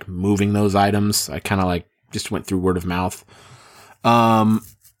after like moving those items. I kind of like just went through word of mouth.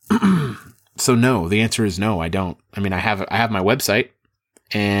 So no, the answer is no, I don't. I mean, I have my website,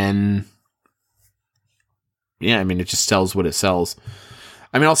 and yeah, I mean, it just sells what it sells.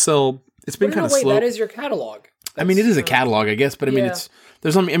 I mean, I'll sell. It's been kind of slow. That is your catalog. I mean, it is a catalog, I guess, but I mean,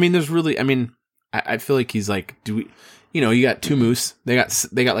 there's really. I mean, I feel like he's like, you got two moose. They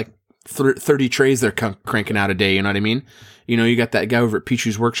got like 30 trays they're cranking out a day. You know what I mean? You got that guy over at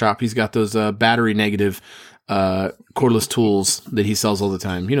Pichu's Workshop. He's got those battery negative cordless tools that he sells all the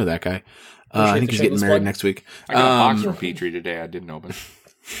time. You know that guy. I think he's getting married next week. I got a box from Petrie today. I didn't open.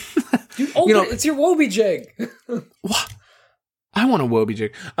 Dude, it's your Wobie jig. What? I want a Wobie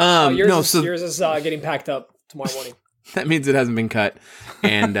jig. Yours is getting packed up tomorrow morning. That means it hasn't been cut,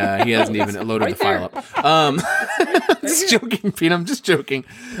 and he hasn't even loaded the file up. Just joking, Pete. I'm just joking.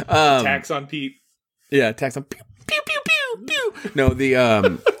 Tax on Pete. Yeah, tax on pew pew pew pew pew. No,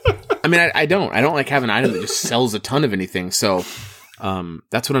 I mean, I don't like have an item that just sells a ton of anything. So,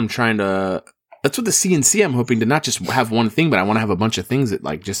 that's what I'm trying to. That's what the CNC I'm hoping to not just have one thing, but I want to have a bunch of things that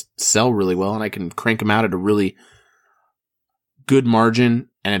like just sell really well, and I can crank them out at a really good margin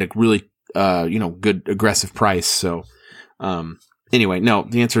and at a really good aggressive price. So, anyway, no,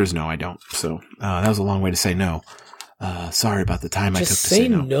 the answer is no, I don't. So, that was a long way to say no. Sorry about the time I took to say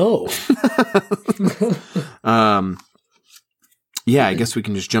no. Yeah, I guess we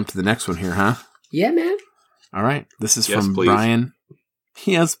can just jump to the next one here, huh? Yeah, man. All right. This is from Brian.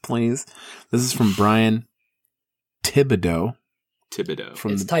 Yes, please. This is from Brian Thibodeau. It's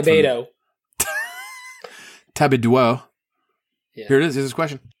Thibodeau. Thibodeau. Yeah. Here it is. Here's his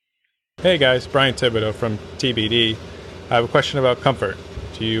question. Hey guys, Brian Thibodeau from TBD. I have a question about comfort.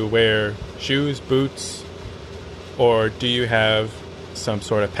 Do you wear shoes, boots, or do you have some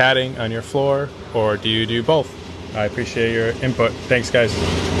sort of padding on your floor, or do you do both? I appreciate your input. Thanks, guys.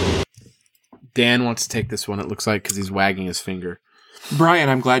 Dan wants to take this one, it looks like, because he's wagging his finger. Brian,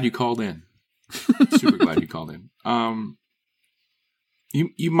 I'm glad you called in. Super glad you called in.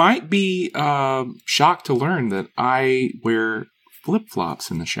 You might be shocked to learn that I wear flip-flops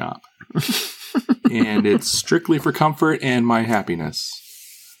in the shop. And it's strictly for comfort and my happiness.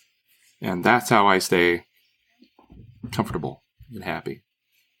 And that's how I stay comfortable and happy.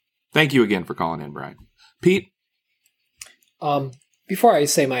 Thank you again for calling in, Brian. Pete? Before I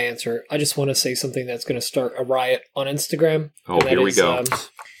say my answer, I just want to say something that's going to start a riot on Instagram. Oh, here we go.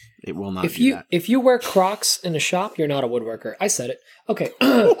 It will not do that. If you wear Crocs in a shop, you're not a woodworker. I said it. Okay.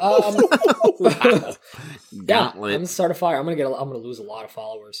 Yeah, I'm going to start a fire. I'm going to lose a lot of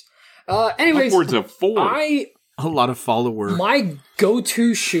followers. Anyways, upwards of 4. A lot of followers. My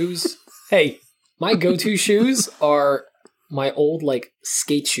go-to shoes. My go-to shoes are my old like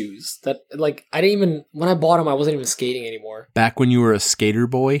skate shoes that like I didn't even when I bought them I wasn't even skating anymore. Back when you were a skater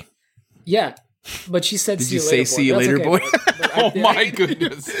boy? Yeah. But she said Did see you say see you later, boy? But oh my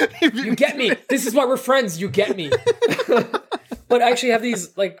goodness. You get me. This is why we're friends. You get me. But I actually have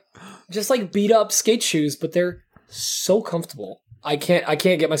these like just like beat up skate shoes, but they're so comfortable. I can't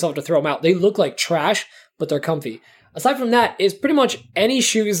get myself to throw them out. They look like trash, but they're comfy. Aside from that, it's pretty much any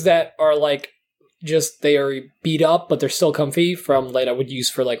shoes that are like just they are beat up, but they're still comfy from like I would use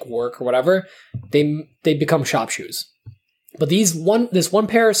for like work or whatever. They become shop shoes. But this one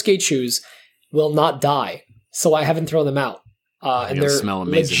pair of skate shoes will not die, so I haven't thrown them out. And they're smell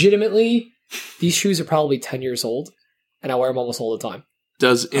amazing. Legitimately, these shoes are probably 10 years old, and I wear them almost all the time.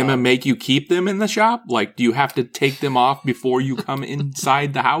 Does Emma make you keep them in the shop? Like, do you have to take them off before you come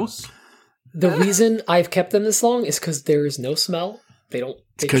inside the house? The reason I've kept them this long is because there is no smell.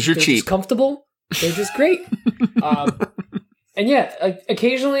 Because you're cheap. Just comfortable. They're just great. And yeah,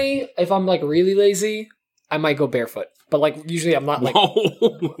 occasionally, if I'm like really lazy, I might go barefoot. But like usually, I'm not like.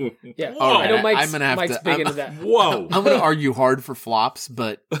 Whoa. Yeah, all right. I know I'm gonna have Mike's to. big into that. Whoa! I'm gonna argue hard for flops,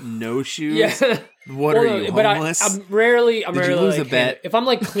 but no shoes. Yeah. What are you, homeless? But I'm rarely Did you lose like, a bet? If I'm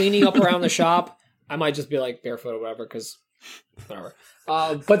like cleaning up around the shop, I might just be like barefoot or whatever because whatever.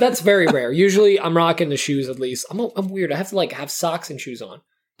 But that's very rare. Usually, I'm rocking the shoes at least. I'm weird. I have to like have socks and shoes on.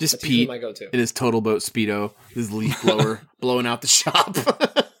 Just that's Pete my go-to. in his Total Boat Speedo, his leaf blower blowing out the shop.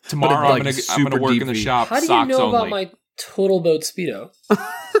 Tomorrow I'm gonna work in the shop. How do you know about my Total Boat Speedo?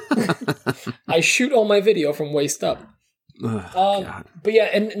 I shoot all my video from waist up. God. But yeah,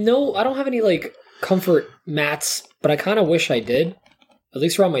 and no, I don't have any like comfort mats, but I kind of wish I did. At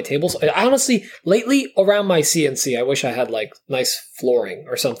least around my tables. I honestly, lately around my CNC, I wish I had like nice flooring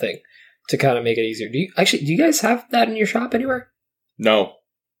or something to kind of make it easier. Do you guys have that in your shop anywhere? No.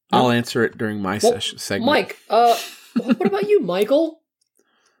 I'll answer it during my segment. Mike, what about you, Michael?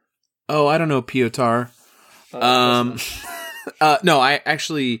 Oh, I don't know, Piotr. No, I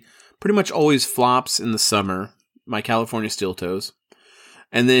actually pretty much always flops in the summer, my California steel toes.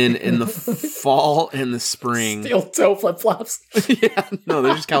 And then in the fall and the spring. Steel toe flip flops. Yeah, no,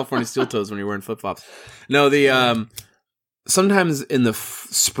 they're just California steel toes when you're wearing flip flops. No, sometimes in the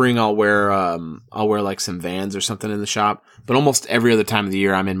spring I'll wear like some Vans or something in the shop, but almost every other time of the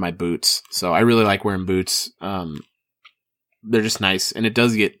year I'm in my boots. So I really like wearing boots. They're just nice, and it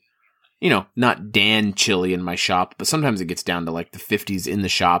does get, not Dan chilly in my shop, but sometimes it gets down to like the 50s in the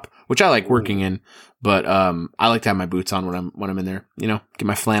shop, which I like working in. But I like to have my boots on when I'm in there, get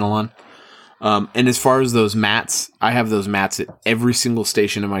my flannel on. And as far as those mats, I have those mats at every single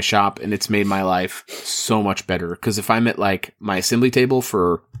station in my shop, and it's made my life so much better. Because if I'm at like my assembly table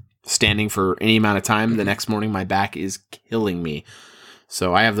for standing for any amount of time, the next morning my back is killing me.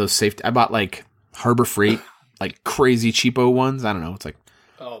 So I have those safety. I bought like Harbor Freight, like crazy cheapo ones. I don't know. It's like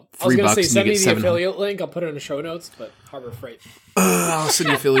I was going to say, send me the $700. affiliate link. I'll put it in the show notes, but Harbor Freight. I'll send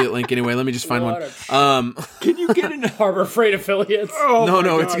you affiliate link anyway. Let me just find one. Can you get into Harbor Freight affiliates?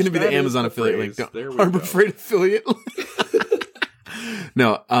 No, it's going to be the Amazon affiliate link. Harbor Freight affiliate link.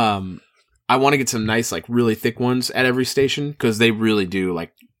 No, I want to get some nice, like really thick ones at every station, because they really do.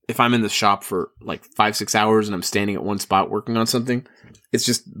 Like if I'm in the shop for like 5-6 hours and I'm standing at one spot working on something, it's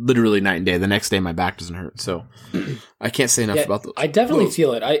just literally night and day. The next day my back doesn't hurt. So I can't say enough about those. I definitely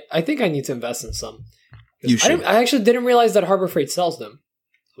feel it. I think I need to invest in some. You should. I actually didn't realize that Harbor Freight sells them.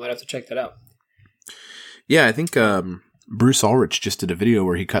 I might have to check that out. Yeah, I think Bruce Ulrich just did a video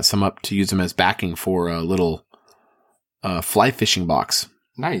where he cut some up to use them as backing for a little fly fishing box.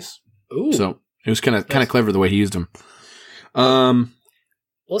 Nice. Ooh. So it was kind of clever the way he used them.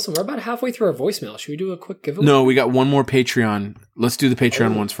 Listen, we're about halfway through our voicemail. Should we do a quick giveaway? No, we got one more Patreon. Let's do the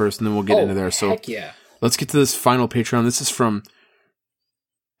Patreon ones first, and then we'll get into there. So heck yeah. Let's get to this final Patreon. This is from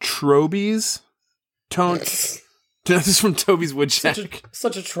Troby's Tone. This is from Toby's Woodshack.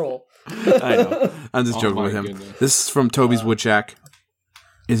 Such a troll. I know. I'm just joking with him. Goodness. This is from Toby's Woodshack.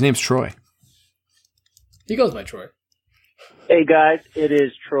 His name's Troy. He goes by Troy. Hey guys, it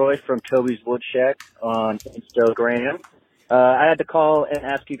is Troy from Toby's Woodshack on Instagram. I had to call and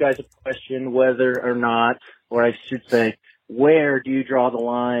ask you guys a question whether or not, or I should say, where do you draw the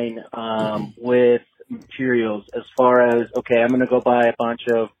line with materials as far as, okay, I'm going to go buy a bunch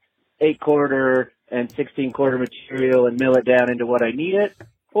of 8-quarter and 16-quarter material and mill it down into what I need it,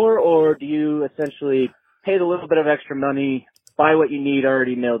 or do you essentially pay the little bit of extra money, buy what you need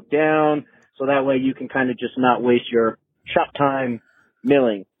already milled down, so that way you can kind of just not waste your shop time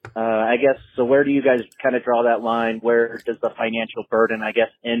milling? I guess, so where do you guys kind of draw that line? Where does the financial burden, I guess,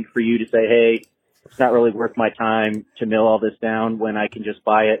 end for you to say, hey, it's not really worth my time to mill all this down when I can just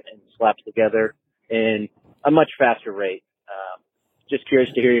buy it and slap it together in a much faster rate? Just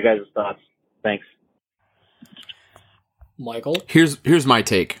curious to hear you guys' thoughts. Thanks. Michael? Here's my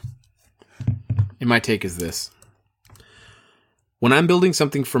take. And my take is this. When I'm building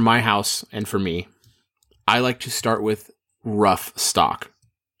something for my house and for me, I like to start with rough stock.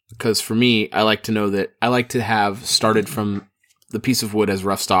 Because for me, I like to know that I like to have started from the piece of wood as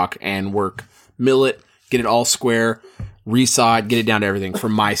rough stock and mill it, get it all square, resaw it, get it down to everything. For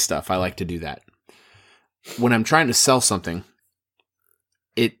my stuff, I like to do that. When I'm trying to sell something,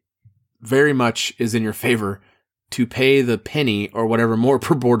 it very much is in your favor to pay the penny or whatever more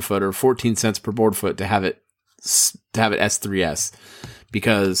per board foot, or 14 cents per board foot to have it S3S,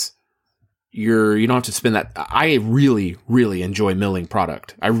 because you don't have to spend that. I really, really enjoy milling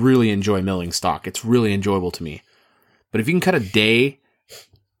product. I really enjoy milling stock. It's really enjoyable to me. But if you can cut a day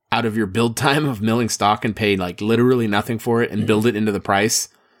out of your build time of milling stock and pay like literally nothing for it and build it into the price,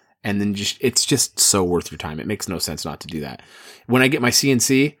 and then it's just so worth your time. It makes no sense not to do that. When I get my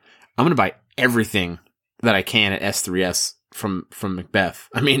CNC, I'm going to buy everything that I can at S3S from Macbeth.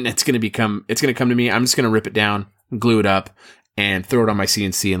 I mean, it's going to come to me. I'm just going to rip it down, glue it up, and throw it on my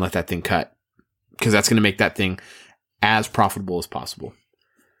CNC and let that thing cut. Because that's going to make that thing as profitable as possible.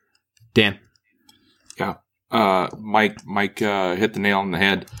 Dan? Yeah. Mike hit the nail on the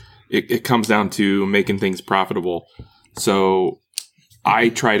head. It comes down to making things profitable. So I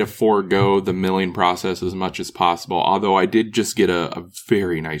try to forego the milling process as much as possible, although I did just get a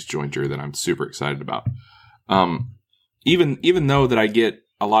very nice jointer that I'm super excited about. Even though that I get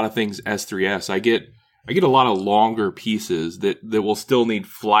a lot of things S3S, I get a lot of longer pieces that will still need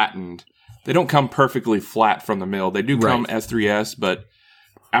flattened. They don't come perfectly flat from the mill. They do come S3S, but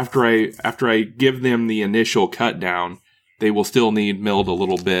after I give them the initial cut down, they will still need milled a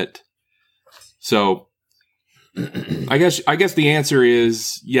little bit. So I guess the answer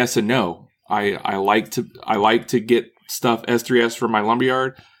is yes and no. I like to get stuff S3S for my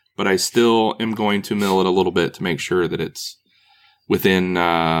lumberyard, but I still am going to mill it a little bit to make sure that it's within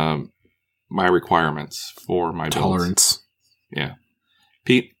my requirements for my tolerance. builds. Yeah,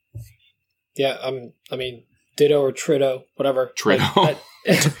 Pete. Yeah, I mean, ditto or Trito, whatever. Trito.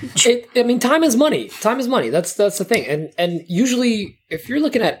 I mean, time is money. Time is money. That's the thing. And usually, if you're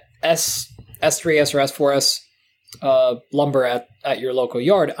looking at S3S or S4S lumber at your local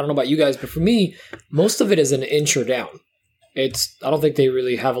yard, I don't know about you guys, but for me, most of it is an inch or down. I don't think they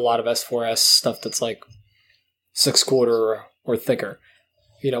really have a lot of S4S stuff that's like 6/4 or thicker.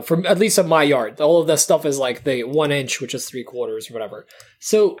 You know, from at least at my yard, all of that stuff is like the 1 inch, which is 3/4 or whatever.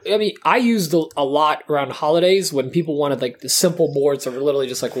 So, I mean, I used a lot around holidays when people wanted like the simple boards that were literally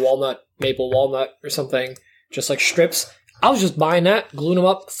just like maple walnut or something, just like strips. I was just buying that, gluing them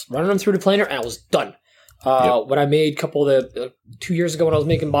up, running them through the planer, and I was done. When I made a couple of 2 years ago when I was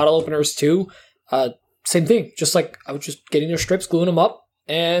making bottle openers too, same thing. Just like I was just getting their strips, gluing them up,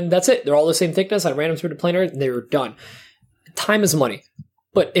 and that's it. They're all the same thickness. I ran them through the planer, and they were done. Time is money.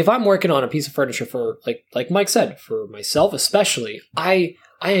 But if I'm working on a piece of furniture for, like Mike said, for myself especially, I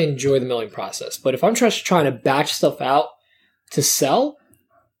enjoy the milling process. But if I'm just trying to batch stuff out to sell,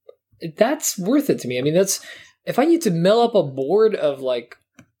 that's worth it to me. I mean, if I need to mill up a board of like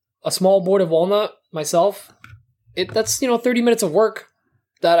a small board of walnut myself, that's 30 minutes of work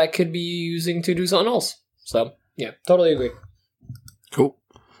that I could be using to do something else. So yeah, totally agree. Cool.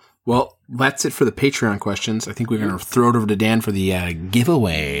 Well, that's it for the Patreon questions. I think we're going to throw it over to Dan for the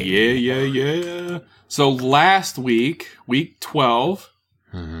giveaway. Yeah. So last week, week 12,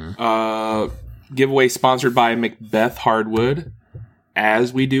 giveaway sponsored by Macbeth Hardwood,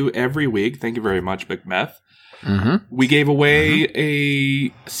 as we do every week. Thank you very much, Macbeth. We gave away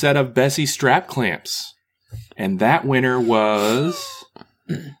a set of Bessie strap clamps, and that winner was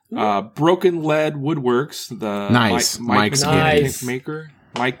Broken Lead Woodworks, the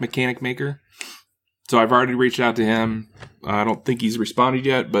Mike Mechanic Maker. So I've already reached out to him. I don't think he's responded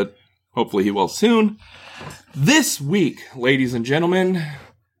yet, but hopefully he will soon. This week, ladies and gentlemen,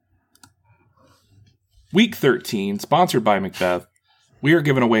 week 13, sponsored by Macbeth, we are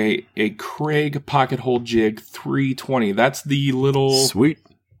giving away a Craig Pocket Hole Jig 320. That's the little sweet,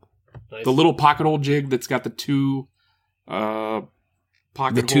 the little pocket hole jig that's got the two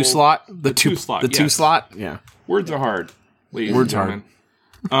two slot. Yeah, words are hard. Ladies and gentlemen.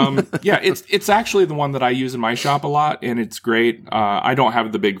 Yeah, it's actually the one that I use in my shop a lot, and it's great. I don't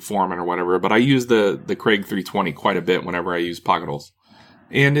have the big Foreman or whatever, but I use the Craig 320 quite a bit whenever I use pocket holes,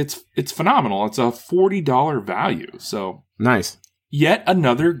 and it's phenomenal. It's a $40 value, so nice. Yet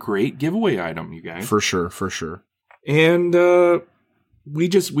another great giveaway item, you guys. For sure. And we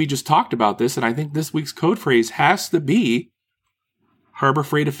just talked about this, and I think this week's code phrase has to be Harbor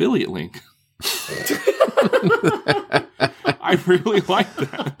Freight affiliate link. I really like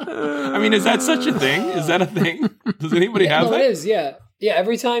that. I mean, is that such a thing? Is that a thing? Does anybody have that? It is, yeah. Yeah,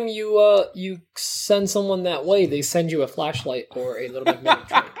 every time you send someone that way, they send you a flashlight or a little magnetic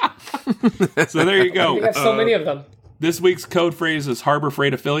train. So there you go. We have so many of them. This week's code phrase is Harbor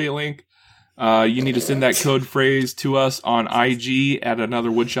Freight affiliate link. You need to send that code phrase to us on IG at Another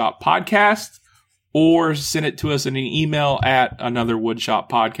Woodshop Podcast, or send it to us in an email at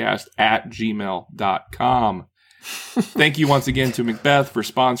anotherwoodshoppodcast@gmail.com. Thank you once again to Macbeth for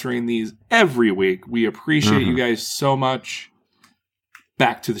sponsoring these every week. We appreciate you guys so much.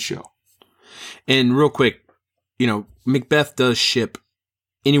 Back to the show. And real quick, Macbeth does ship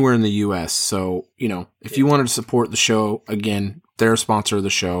anywhere in the U.S. So, if you wanted to support the show, again, they're a sponsor of the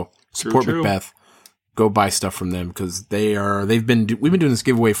show. Support Macbeth. Go buy stuff from them because we've been doing this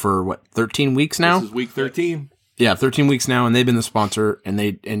giveaway for 13 weeks now? This is week 13. Yeah, 13 weeks now, and they've been the sponsor, and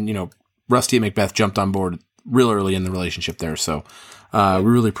Rusty and Macbeth jumped on board real early in the relationship there. So, we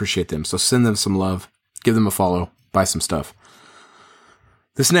really appreciate them. So send them some love, give them a follow, buy some stuff.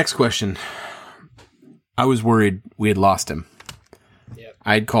 This next question, I was worried we had lost him. Yep.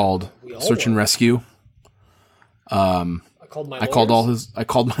 I had called search and rescue. I called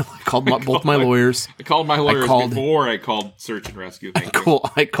both my lawyers. I called my lawyers before I called search and rescue.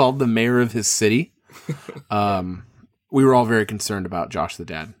 I called the mayor of his city. We were all very concerned about Josh the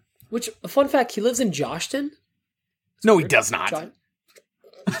dad. Which, a fun fact, he lives in Joshton? No, he does not. Just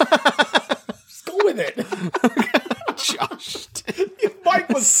go with it. Joshton. Mike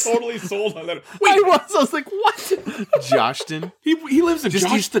was totally sold on that. Wait, I was like, what? Joshton? He lives in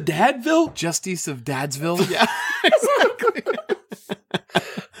Josh the Dadville? Just east of Dadsville? Yeah, exactly.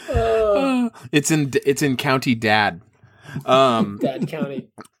 It's in County Dad. Dad County.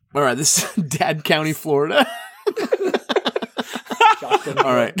 All right, this is Dad County, Florida.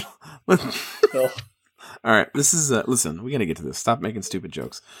 All right. Bill. All right. This is, listen, we got to get to this. Stop making stupid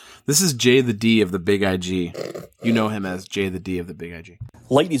jokes. This is Jay the D of the Big IG. You know him as Jay the D of the Big IG.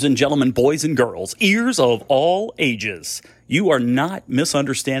 Ladies and gentlemen, boys and girls, ears of all ages, you are not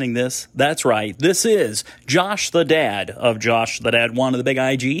misunderstanding this. That's right. This is Josh the Dad of Josh the Dad 1 of the Big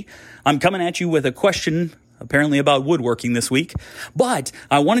IG. I'm coming at you with a question apparently about woodworking this week, but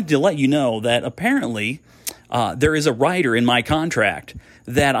I wanted to let you know that apparently there is a rider in my contract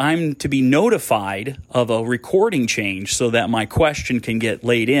that I'm to be notified of a recording change so that my question can get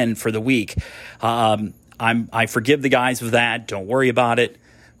laid in for the week. I forgive the guys of that. Don't worry about it.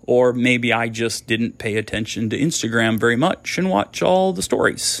 Or maybe I just didn't pay attention to Instagram very much and watch all the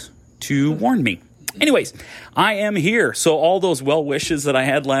stories to warn me. Anyways, I am here. So all those well wishes that I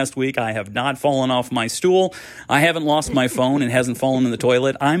had last week, I have not fallen off my stool. I haven't lost my phone and hasn't fallen in the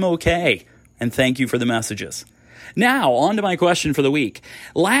toilet. I'm okay. And thank you for the messages. Now, on to my question for the week.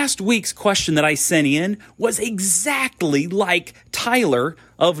 Last week's question that I sent in was exactly like Tyler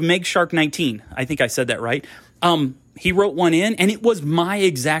of MegShark19. I think I said that right. He wrote one in, and it was my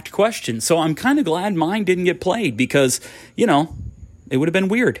exact question. So I'm kind of glad mine didn't get played because, you know, it would have been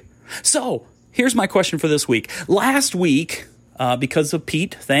weird. So here's my question for this week. Last week, because of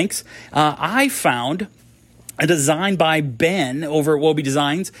Pete, thanks, I found a design by Ben over at Wobie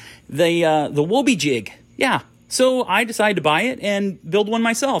Designs, the Wobie Jig. Yeah. So I decided to buy it and build one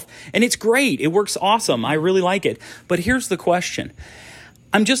myself. And it's great. It works awesome. I really like it. But here's the question.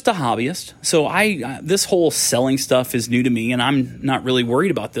 I'm just a hobbyist, so this whole selling stuff is new to me, and I'm not really worried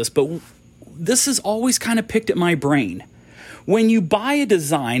about this, but this has always kind of picked at my brain. When you buy a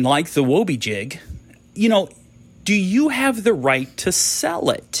design like the Wobie Jig, you know, do you have the right to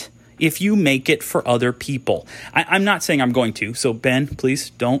sell it if you make it for other people? I'm not saying I'm going to, so Ben, please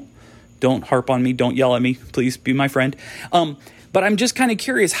don't harp on me, don't yell at me, please be my friend. But I'm just kind of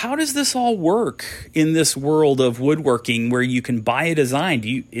curious, how does this all work in this world of woodworking where you can buy a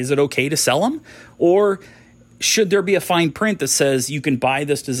design? Is it okay to sell them? Or should there be a fine print that says you can buy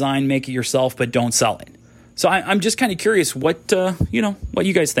this design, make it yourself, but don't sell it? So I'm just kind of curious what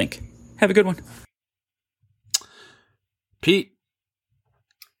you guys think. Have a good one. Pete,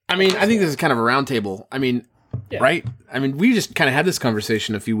 I mean, I think this is kind of a roundtable. I mean, yeah. Right? I mean, we just kind of had this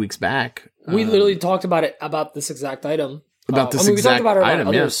conversation a few weeks back. We literally talked about this exact item. We talked about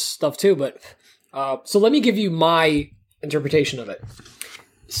other stuff too, but so let me give you my interpretation of it.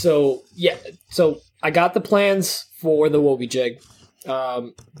 So I got the plans for the Wobie Jig.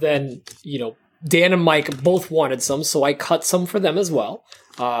 Then Dan and Mike both wanted some, so I cut some for them as well.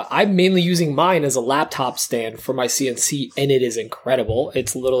 I'm mainly using mine as a laptop stand for my CNC, and it is incredible.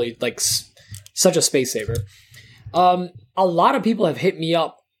 It's literally like such a space saver. A lot of people have hit me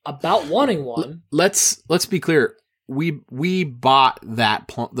up about wanting one. Let's be clear. We bought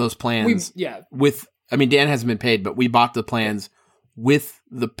those plans. Dan hasn't been paid, but we bought the plans with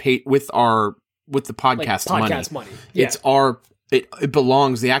the podcast money. Yeah. It's it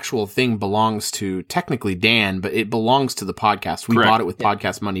belongs. The actual thing belongs to technically Dan, but it belongs to the podcast. We bought it with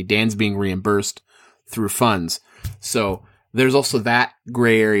podcast money. Dan's being reimbursed through funds. So there's also that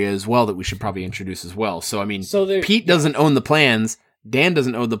gray area as well that we should probably introduce as well. So I mean, Pete doesn't own the plans. Dan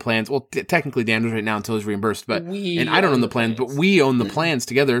doesn't own the plans. Well, technically Dan does right now until he's reimbursed, but I don't own the plans, but we own the plans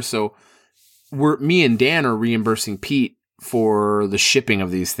together. So me and Dan are reimbursing Pete for the shipping of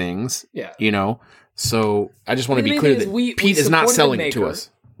these things. Yeah. So I just want to be clear that Pete is not selling it to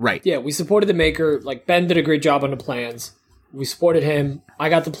us. Right. Yeah. We supported the maker. Like Ben did a great job on the plans. We supported him. I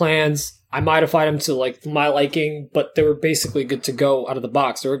got the plans. I modified them to like my liking, but they were basically good to go out of the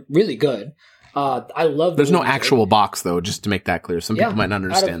box. They were really good. I love. There's no actual box though, just to make that clear. Some people might not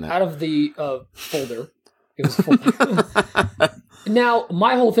understand that. Out of the folder, it was a folder. Now,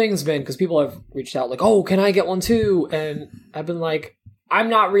 my whole thing's been because people have reached out like, "Oh, can I get one too?" And I've been like, I'm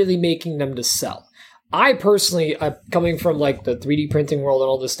not really making them to sell. I personally, coming from like the 3D printing world and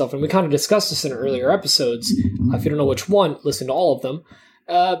all this stuff, and we kind of discussed this in earlier episodes. If you don't know which one, listen to all of them.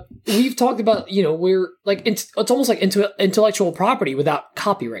 We've talked about, we're like, it's almost like intellectual property without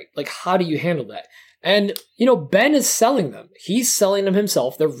copyright. Like, how do you handle that? And, Ben is selling them. He's selling them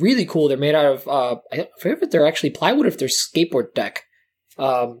himself. They're really cool. They're made out of, I forget if they're actually plywood or if they're skateboard deck.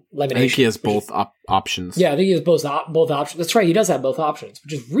 Lamination. I think he has both options. Yeah, I think he has both options. That's right. He does have both options,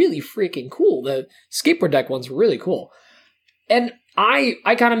 which is really freaking cool. The skateboard deck ones were really cool. And I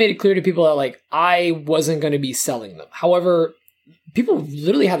kind of made it clear to people that like, I wasn't going to be selling them. However, people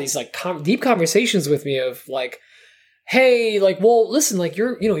literally have these like deep conversations with me of like, hey, like, well, listen, like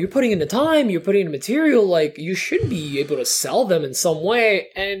you're putting in the time, you're putting in the material, like you should be able to sell them in some way.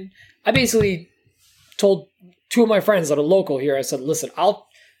 And I basically told two of my friends that are local here, I said, listen,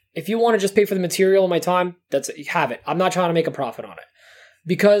 if you want to just pay for the material and my time, have it. I'm not trying to make a profit on it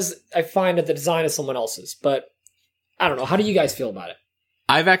because I find that the design is someone else's. But I don't know. How do you guys feel about it?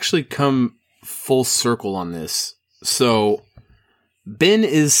 I've actually come full circle on this. So Ben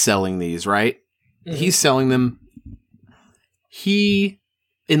is selling these, right? Mm-hmm. He's selling them.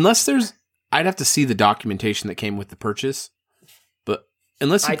 I'd have to see the documentation that came with the purchase, but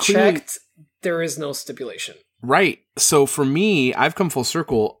unless I checked, there is no stipulation. Right. So for me, I've come full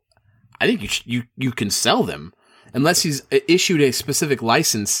circle. I think you can sell them unless he's issued a specific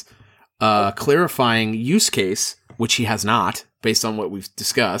license clarifying use case, which he has not, based on what we've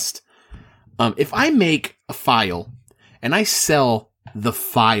discussed. If I make a file and I sell the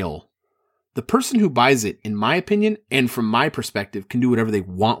file, the person who buys it, in my opinion, and from my perspective, can do whatever they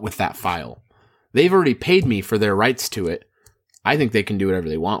want with that file. They've already paid me for their rights to it. I think they can do whatever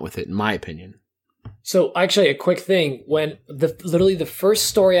they want with it, in my opinion. So actually, a quick thing, when literally the first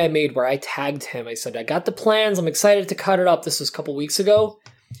story I made where I tagged him, I said, I got the plans, I'm excited to cut it up. This was a couple weeks ago.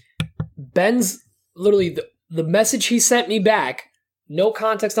 Ben's literally the message he sent me back, no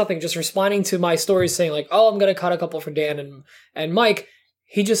context, nothing, just responding to my story saying like, oh, I'm going to cut a couple for Dan and Mike.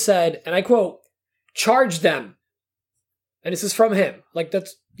 He just said, and I quote, charge them. And this is from him. Like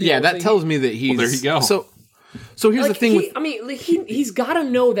that's... that tells me that he's... Well, there you go. So here's the thing he's got to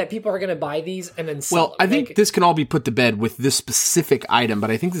know that people are going to buy these and then sell them. Well, I think this can all be put to bed with this specific item, but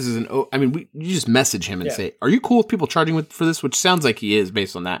I think this is you just message him and say, are you cool with people charging for this? Which sounds like he is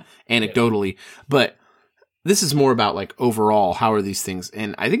based on that anecdotally, but this is more about like overall, how are these things?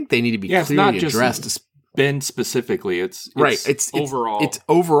 And I think they need to be clearly addressed. Ben specifically, it's overall. It's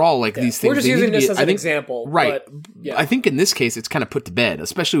overall like these things. We're just using this as an example, right? But, I think in this case, it's kind of put to bed,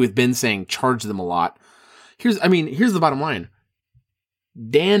 especially with Ben saying charge them a lot. Here's the bottom line.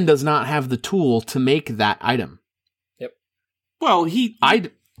 Dan does not have the tool to make that item. Yep. Well,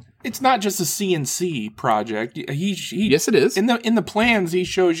 it's not just a CNC project. Yes, it is. In the plans, he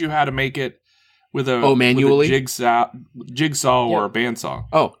shows you how to make it with manually with a jigsaw or a bandsaw.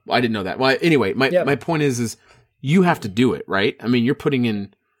 Oh, I didn't know that. Well, anyway, my point is you have to do it, right? I mean, you're putting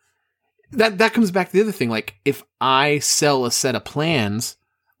in that comes back to the other thing. Like if I sell a set of plans,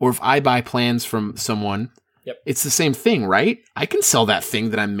 or if I buy plans from someone. Yep. It's the same thing, right? I can sell that thing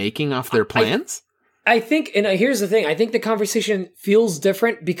that I'm making off their plans. I think, and here's the thing, I think the conversation feels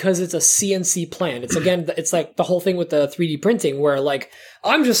different because it's a CNC plan. It's it's like the whole thing with the 3D printing where like,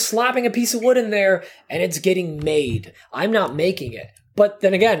 I'm just slapping a piece of wood in there and it's getting made. I'm not making it. But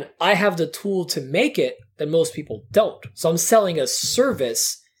then again, I have the tool to make it that most people don't. So I'm selling a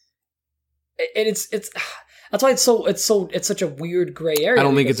service, and it's that's why it's such a weird gray area. I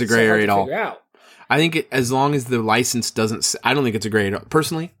don't think it's a gray area at all. Out. I think as long as the license doesn't, I don't think it's a gray area.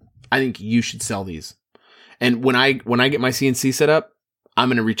 Personally, I think you should sell these. And when I get my CNC set up, I'm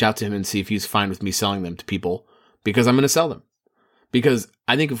going to reach out to him and see if he's fine with me selling them to people because I'm going to sell them. Because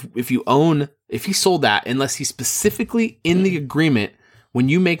I think if he sold that, unless he specifically in the agreement, when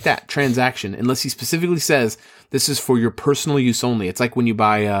you make that transaction, unless he specifically says this is for your personal use only, it's like when you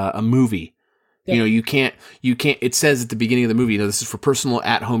buy a movie. Yeah. You can't, it says at the beginning of the movie, this is for personal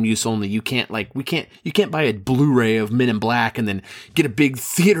at home use only. You can't buy a Blu-ray of Men in Black and then get a big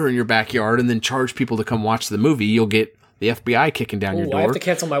theater in your backyard and then charge people to come watch the movie. You'll get the FBI kicking down your door. I have to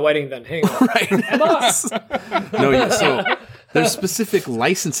cancel my wedding then. Hang on. Right. So there's specific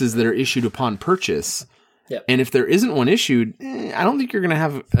licenses that are issued upon purchase. Yep. And if there isn't one issued, I don't think you're going to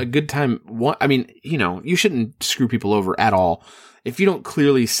have a good time. I mean, you shouldn't screw people over at all. If you don't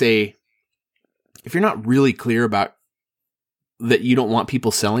clearly say, if you're not really clear about that you don't want people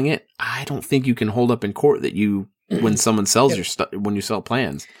selling it, I don't think you can hold up in court that when someone sells your stuff, when you sell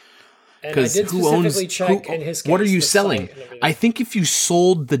plans. Because who owns? In his case, what are you selling? I think if you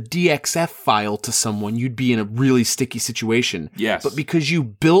sold the DXF file to someone, you'd be in a really sticky situation. Yes. But because you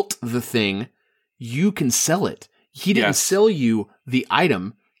built the thing, you can sell it. He didn't sell you the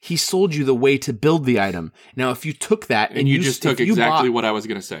item. He sold you the way to build the item. Now, if you took that and you just took exactly what I was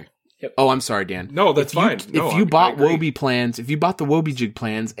going to say. Yep. Oh, I'm sorry, Dan. No, that's fine. If you bought Wobie plans, if you bought the Wobie Jig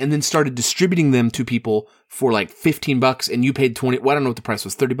plans and then started distributing them to people for like $15 and you paid $20, well, I don't know what the price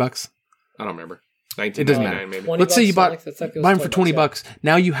was, $30? I don't remember. It doesn't matter. Maybe. Let's say you buy them for $20.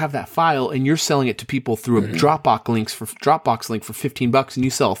 Now you have that file and you're selling it to people through a Dropbox link for $15 and you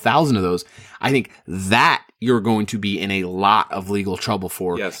sell 1,000 of those. I think that you're going to be in a lot of legal trouble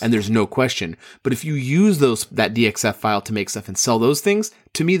for. Yes. And there's no question. But if you use that DXF file to make stuff and sell those things,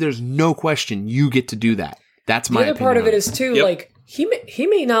 to me, there's no question you get to do that. That's my opinion. The other part of it is too, like he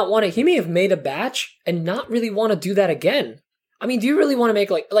may not want to, he may have made a batch and not really want to do that again. I mean, do you really want to make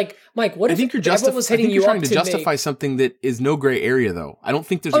like Mike? What I if think you're everyone was hitting you trying up to to justify make, something that is no gray area, though. I don't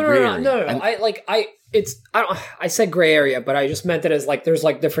think there's a gray area. No. I said gray area, but I just meant it as like there's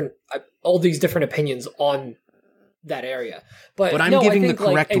like different all these different opinions on that area. But I'm no, giving I the think,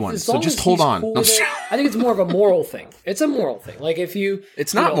 like, correct if- one. as So long just as hold he's on. cool No, with it, I think it's more of a moral thing. It's a moral thing. Like if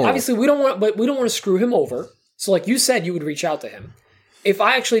It's not moral. Obviously, we don't want to screw him over. So, like you said, you would reach out to him. If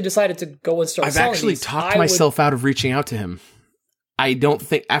I actually decided to go and start I've selling actually these, talked myself out of reaching out to him. I don't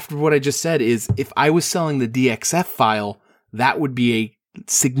think, after what I just said, is if I was selling the DXF file, that would be a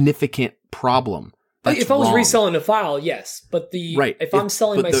significant problem. That's if I was wrong. reselling the file, yes. But if I'm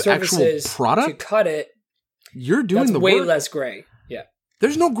selling my but the actual services product, to cut it, you're doing that's the way work. less gray. Yeah.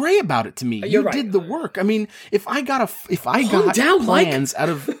 There's no gray about it to me. You're You right. did the work. I mean, if I got down, plans out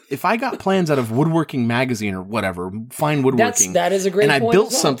of Woodworking Magazine or whatever, fine woodworking, that is a great and I point built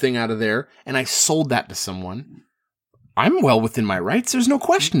as well. something out of there and I sold that to someone, I'm well within my rights. There's no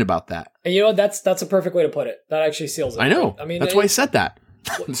question about that. And you know what? That's a perfect way to put it. That actually seals it. I know. I mean, that's why I said that.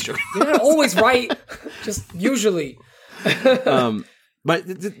 I'm just joking. you're not always right. Just usually. But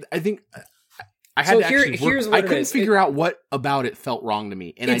I think I had So to actually here's work. what I it couldn't is. figure out what about it felt wrong to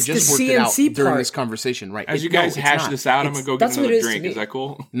me, and I It's just the worked it out CNC during part. this conversation. Right? As you No, guys it's hash not. this out, I'm gonna go get that's what another it is to drink. me. Is that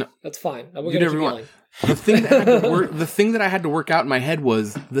cool? That's fine. We're Do gonna whatever keep you want. going. The thing that had to work, the thing that I had to work out in my head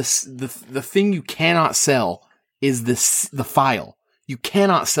was this: the thing you cannot sell is the file. You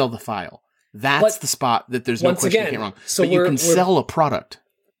cannot sell the file. That's But the spot that there's no once question again, you can't wrong. so but you we're- can sell a product.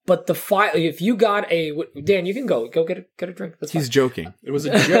 But the file, if you got Dan, you can go get a drink. That's He's fine. joking. It was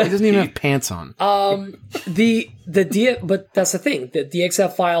a joke. He doesn't even have pants on. But that's the thing. The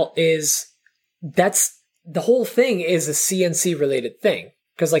DXF file that's the whole thing is a CNC related thing.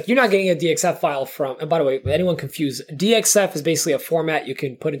 Because like you're not getting a DXF file from, and by the way, anyone confused, DXF is basically a format you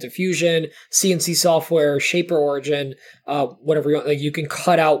can put into Fusion, CNC software, Shaper Origin, whatever you want. Like you can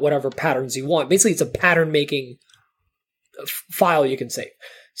cut out whatever patterns you want. Basically, it's a pattern making file you can save.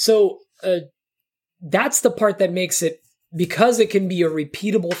 So that's the part that makes it, because it can be a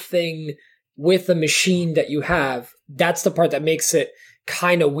repeatable thing with a machine that you have. That's the part that makes it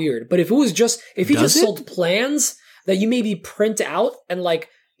kind of weird. But if it was just sold plans that you maybe print out and like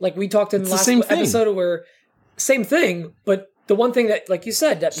we talked in the last episode where same thing, but the one thing that, like you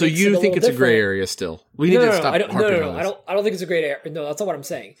said, that So makes you it think it's a gray different- area still? We need to stop harping on this. I don't think it's a gray area. No, that's not what I'm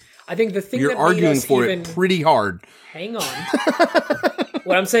saying. I think the thing You're that made arguing us for even, it pretty hard. hang on.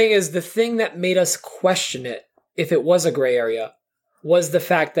 What I'm saying is the thing that made us question it, if it was a gray area, was the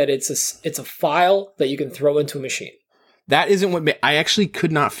fact that it's a file that you can throw into a machine. That isn't what I actually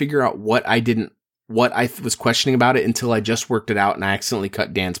could not figure out what I was questioning about it until I just worked it out and I accidentally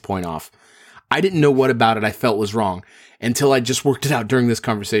cut Dan's point off. I didn't know what about it I felt was wrong until I just worked it out during this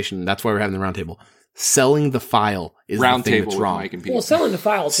conversation. That's why we're having the roundtable. Selling the file is the thing that's wrong. Mike and Pete. Well, selling the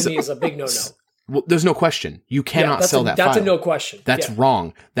file to me is a big no-no. Well, there's no question. You cannot sell that file. That's a no question. That's Yeah.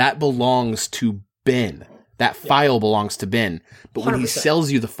 wrong. That belongs to Ben. That file belongs to Ben. But when he 100%.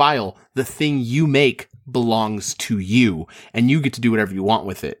 sells you the file, the thing you make belongs to you, and you get to do whatever you want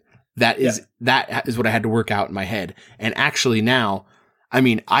with it. That is what I had to work out in my head. And actually now, I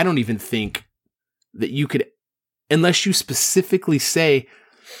mean, I don't even think that you could, unless you specifically say,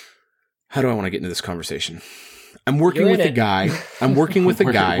 how do I want to get into this conversation? I'm working with a guy. I'm working with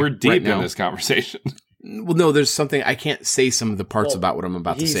a guy. We're deep right now. in this conversation. Well, no, there's something I can't say some of the parts about what I'm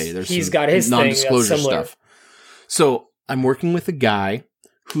about to say. There's he's some got his thing that's non-disclosure similar. stuff. So I'm working with a guy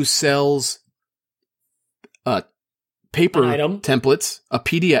who sells paper An item? templates, a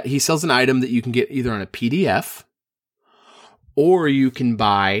PDF. He sells an item that you can get either on a PDF or you can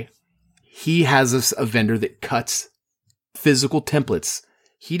buy. He has a vendor that cuts physical templates.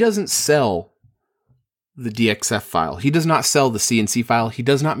 He doesn't sell the DXF file. He does not sell the CNC file. He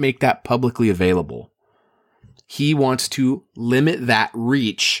does not make that publicly available. He wants to limit that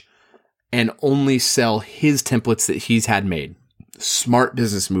reach and only sell his templates that he's had made. Smart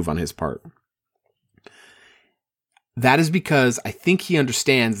business move on his part. That is because I think he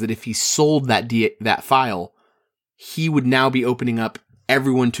understands that if he sold that file, he would now be opening up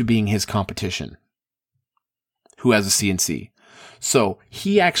everyone to being his competition who has a CNC. So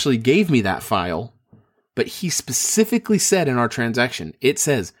he actually gave me that file, but he specifically said in our transaction, it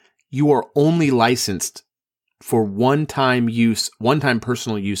says you are only licensed for one-time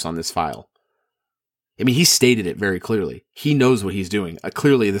personal use on this file. I mean, he stated it very clearly. He knows what he's doing.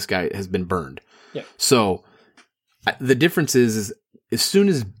 Clearly, this guy has been burned. Yeah. So the difference is as soon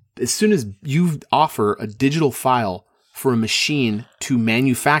as you offer a digital file for a machine to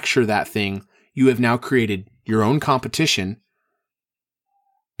manufacture that thing, you have now created your own competition,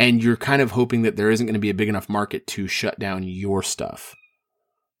 And you're kind of hoping that there isn't going to be a big enough market to shut down your stuff.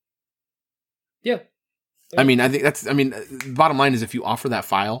 Yeah. I mean, I think bottom line is if you offer that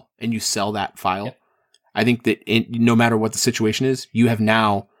file and you sell that file, I think that no matter what the situation is, you have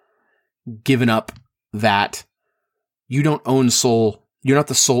now given up that you don't own you're not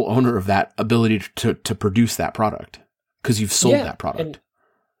the sole owner of that ability to produce that product because you've sold that product.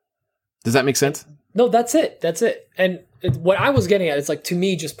 Does that make sense? No, that's it. That's it. And what I was getting at is like, to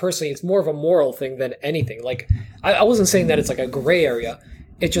me, just personally, it's more of a moral thing than anything. Like, I wasn't saying that it's like a gray area.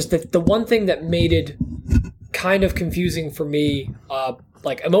 It's just that the one thing that made it kind of confusing for me,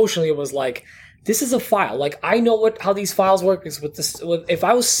 like emotionally, it was like, this is a file. Like, I know how these files work is if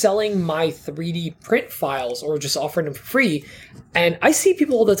I was selling my 3D print files or just offering them for free, and I see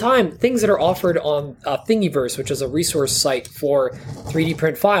people all the time, things that are offered on Thingiverse, which is a resource site for 3D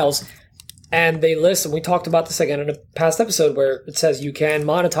print files, and they list, and we talked about this again in a past episode where it says you can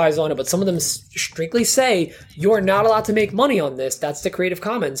monetize on it, but some of them strictly say you're not allowed to make money on this. That's the Creative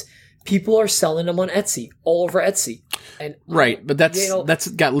Commons. People are selling them on Etsy, all over Etsy. And right, but that's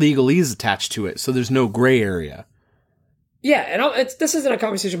got legalese attached to it, so there's no gray area. Yeah, and this isn't a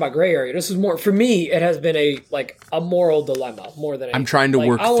conversation about gray area. This is more, for me, it has been a moral dilemma more than anything. I'm trying to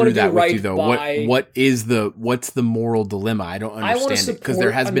work through that with you, though. What's the moral dilemma? I don't understand it because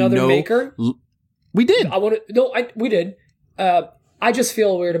there has been no maker. We did. We did. I just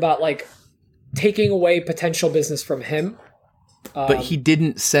feel weird about taking away potential business from him. But he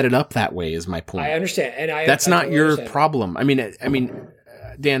didn't set it up that way. Is my point. I understand, and that's not your problem. I mean,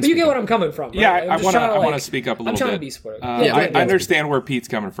 Dan. But you get what I'm coming from. Right? Yeah, I want to speak up a little bit. I'm trying to be supportive. I understand where Pete's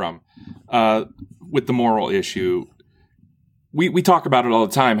coming from with the moral issue. We talk about it all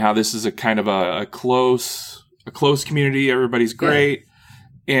the time. How this is a kind of a close community. Everybody's great,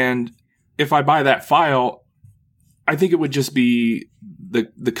 and if I buy that file, I think it would just be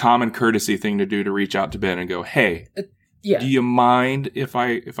the common courtesy thing to do to reach out to Ben and go, "Hey, do you mind if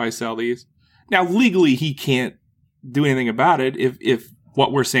I sell these?" Now legally, he can't do anything about it if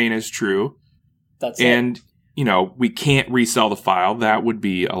what we're saying is true. That's and it. We can't resell the file. That would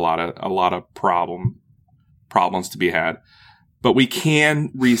be a lot of problems to be had. But we can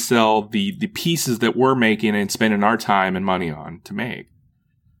resell the pieces that we're making and spending our time and money on to make.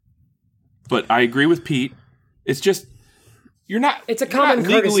 But I agree with Pete. It's just it's a common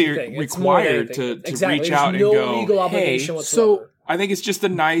legally thing. required to reach out and go, no legal obligation whatsoever. So I think it's just a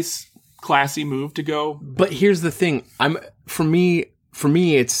nice, classy move to go. But here's the thing. For me,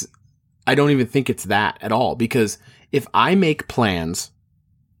 it's, I don't even think it's that at all, because if I make plans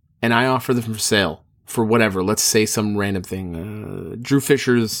and I offer them for sale for whatever, let's say some random thing, Drew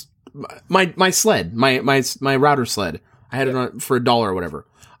Fisher's, my sled, my router sled, I had it on for $1 or whatever.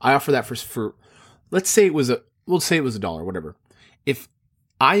 I offer that for let's say it was $1, whatever. If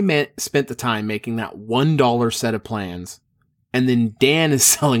I spent the time making that $1 set of plans, and then Dan is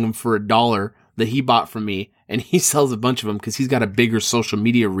selling them for $1 that he bought from me, and he sells a bunch of them because he's got a bigger social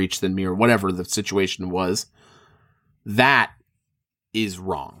media reach than me or whatever the situation was, that is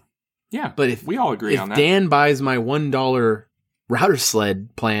wrong. Yeah, but if we all agree on that. If Dan buys my $1 router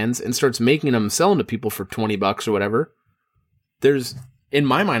sled plans and starts making them, selling to people for $20 or whatever, in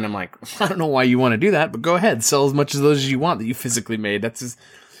my mind, I'm like, I don't know why you want to do that, but go ahead, sell as much of those as you want that you physically made.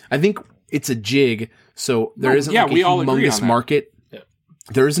 I think it's a jig, so there isn't a humongous market. Yeah.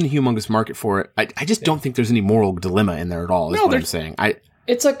 There isn't a humongous market for it. I just don't think there's any moral dilemma in there at all, is what I'm saying.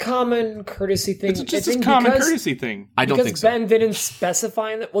 It's a common courtesy thing. It's just a common courtesy thing. I don't think so. Because Ben didn't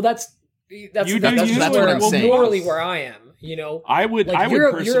specify that. Well, that's morally where I am. I would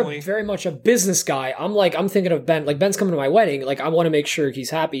personally. You're very much a business guy. I'm thinking of Ben. Like, Ben's coming to my wedding. Like, I want to make sure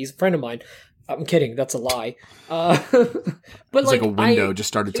he's happy. He's a friend of mine. I'm kidding. That's a lie. But it's like a window just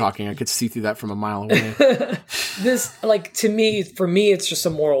started talking. I could see through that from a mile away. This, for me, it's just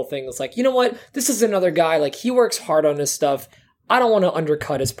a moral thing. It's like, you know what? This is another guy. Like, he works hard on his stuff. I don't want to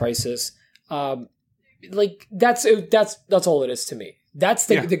undercut his prices. That's all it is to me. That's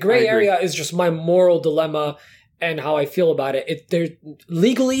the gray area is just my moral dilemma and how I feel about it.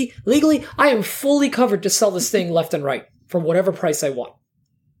 Legally, I am fully covered to sell this thing left and right for whatever price I want.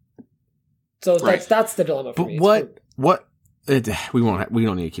 So that's the dilemma for me. We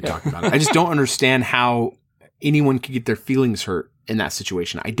don't need to keep talking about it. I just don't understand how anyone could get their feelings hurt in that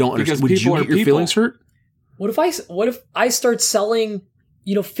situation. I don't understand. Would you get your feelings hurt? What if I start selling,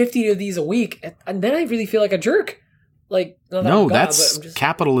 50 of these a week, and then I really feel like a jerk? That's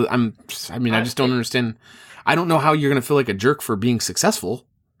capital. I just don't understand. I don't know how you're going to feel like a jerk for being successful.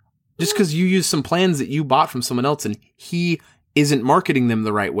 Just because you use some plans that you bought from someone else and he isn't marketing them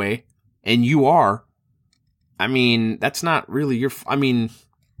the right way, and you are. That's not really your.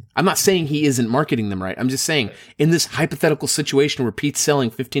 I'm not saying he isn't marketing them right. I'm just saying in this hypothetical situation where Pete's selling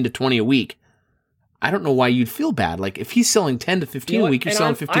 15 to 20 a week, I don't know why you'd feel bad. Like if he's selling 10 to 15 a week, you're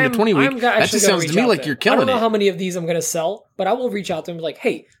selling 15 to 20 a week. That just sounds to me like you're killing it. I don't know how many of these I'm going to sell, but I will reach out to him and be like,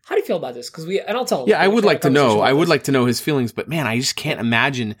 hey, how do you feel about this? And I'll tell him. Yeah, I would like to know. I would like to know his feelings, but man, I just can't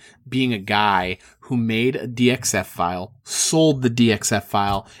imagine being a guy who made a DXF file, sold the DXF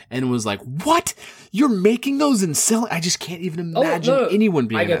file, and was like, what? You're making those and selling? I just can't even imagine anyone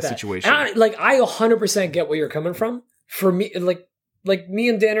being in that situation. I 100% get where you're coming from. For me, like me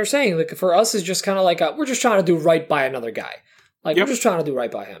and Dan are saying, like for us, it's just kind of like we're just trying to do right by another guy. Like we're just trying to do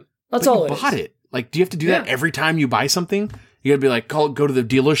right by him. That's all. You bought it. Like, do you have to do that every time you buy something? You gotta be like, go to the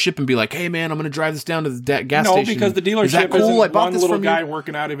dealership and be like, hey man, I'm gonna drive this down to the gas station. No, because the dealership is cool? Isn't one little guy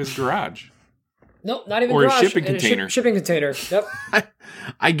working out of his garage. No, not even or garage. A shipping container. Shipping container. Yep.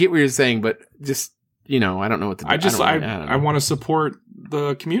 I get what you're saying, but just I don't know what to do. I want to support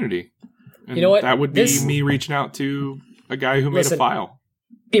the community. And you know what? That would be me reaching out to a guy who made a file.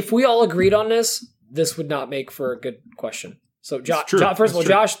 If we all agreed on this would not make for a good question. So, first of all,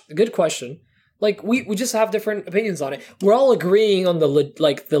 Josh, good question. Like we just have different opinions on it. We're all agreeing on the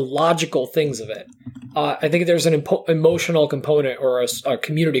logical things of it. I think there's an emotional component or a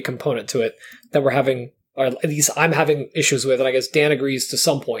community component to it that we're having, or at least I'm having issues with, and I guess Dan agrees to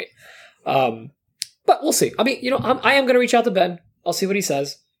some point. But we'll see. I mean, I am going to reach out to Ben. I'll see what he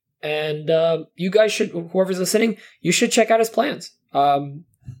says, and you guys should, whoever's listening, you should check out his plans.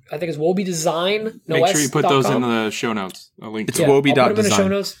 I think it's Wobie Design. Make sure you put those in the show notes. A link. It's Wobie.design. I'll put them in the show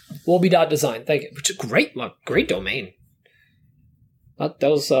notes. Wobie.design. Thank you. Which is great domain. That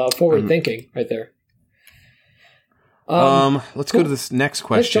was forward thinking right there. Let's go to this next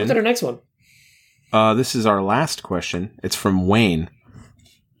question. Let's jump to the next one. This is our last question. It's from Wayne.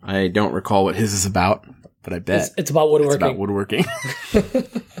 I don't recall what his is about, but I bet it's about woodworking. It's about woodworking.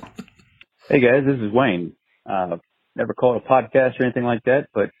 Hey guys, this is Wayne. Never called a podcast or anything like that,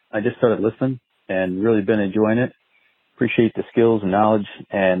 but I just started listening and really been enjoying it. Appreciate the skills and knowledge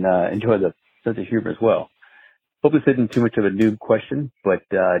and enjoy the sense of humor as well. Hope this isn't too much of a noob question, but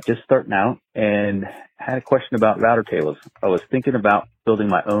just starting out and had a question about router tables. I was thinking about building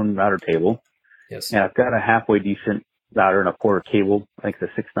my own router table. Yes. And I've got a halfway decent router and a quarter cable, I think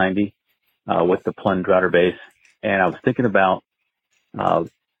it's a 690 with the plunge router base. And I was thinking about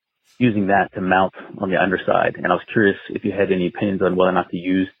using that to mount on the underside. And I was curious if you had any opinions on whether or not to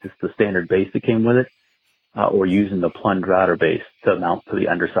use just the standard base that came with it, or using the plunge router base to mount to the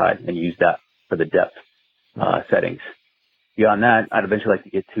underside and use that for the depth settings. Beyond that, I'd eventually like to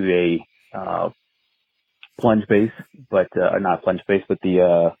get to a plunge base, but not plunge base, but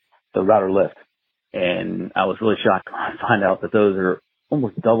the router lift. And I was really shocked to find out that those are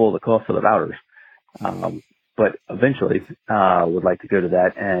almost double the cost of the routers. But eventually, would like to go to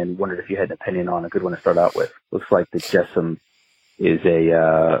that and wondered if you had an opinion on a good one to start out with. Looks like the Jessam is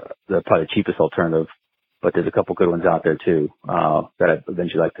the probably the cheapest alternative, but there's a couple good ones out there too, that I'd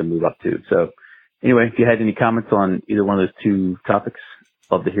eventually like to move up to. So anyway, if you had any comments on either one of those two topics,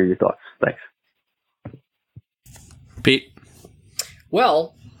 love to hear your thoughts. Thanks. Pete?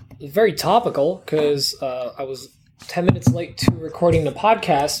 Well, very topical because I was 10 minutes late to recording the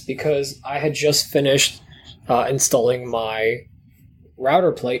podcast because I had just finished installing my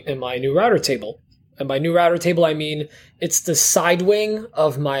router plate in my new router table. And by new router table, I mean it's the side wing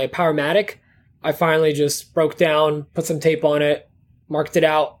of my Powermatic. I finally just broke down, put some tape on it, marked it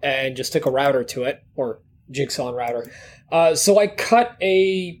out, and just took a router to it, or jigsaw router. So I cut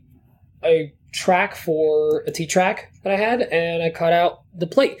a track for a T-track that I had, and I cut out the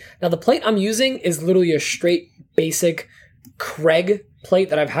plate. Now, the plate I'm using is literally a straight, basic Craig plate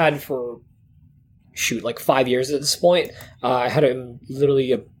that I've had for, like 5 years at this point. I had it in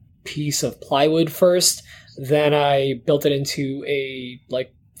literally a piece of plywood first, then I built it into a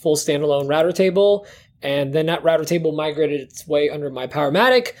full standalone router table, and then that router table migrated its way under my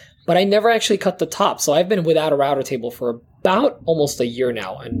Powermatic, but I never actually cut the top, so I've been without a router table for about almost a year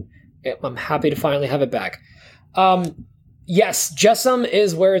now, and I'm happy to finally have it back. Yes, Jessam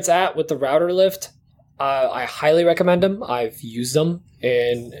is where it's at with the router lift. I highly recommend them. I've used them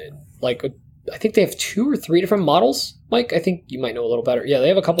in I think they have 2 or 3 different models. Mike, I think you might know a little better. Yeah, they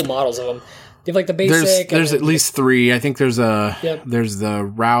have a couple models of them. They have the basic. There's at least 3. I think there's the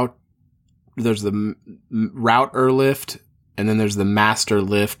router lift, and then there's the master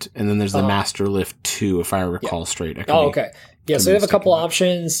lift, and then there's the master lift 2, if I recall straight. Okay. Yeah, so they have a couple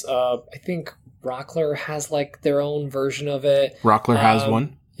options. I think Rockler has their own version of it. Rockler has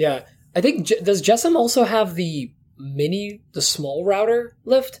one? Yeah. I think, does Jessam also have the small router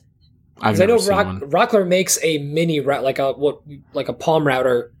lift? I've 'Cause I know never seen one. Rockler makes a mini like a palm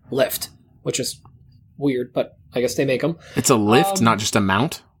router lift, which is weird, but I guess they make them. It's a lift, not just a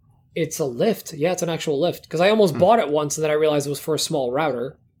mount. It's a lift. Yeah, it's an actual lift. Because I almost bought it once, and then I realized it was for a small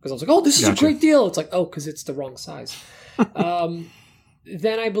router. Because I was like, "Oh, this is a great deal." It's like, "Oh, because it's the wrong size."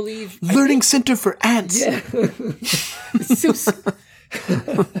 Then I believe Learning Center for Ants. Yeah.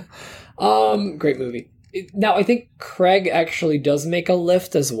 Great movie. Now I think Craig actually does make a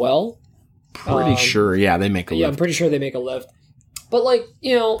lift as well. Pretty sure, yeah, they make a Yeah, I'm lift. pretty sure they make a lift. But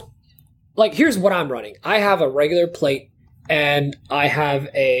here's what I'm running. I have a regular plate, and I have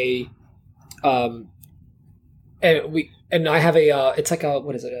a it's like a,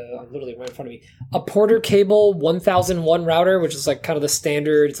 what is it? Literally right in front of me. A Porter Cable 1001 router, which is like kind of the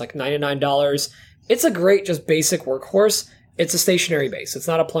standard. It's like $99. It's a great, just basic workhorse. It's a stationary base. It's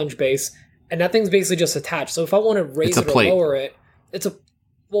not a plunge base. And that thing's basically just attached. So if I want to raise it or lower it, it's a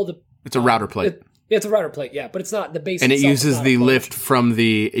router plate. It's a router plate, yeah, but it's not the base. And it itself uses is not the a plunge. lift from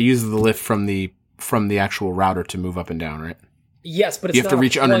the actual router to move up and down, right? Yes, but it's you have to not a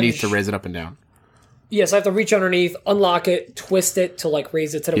reach underneath to plunge. raise it up and down. Yes, I have to reach underneath, unlock it, twist it to like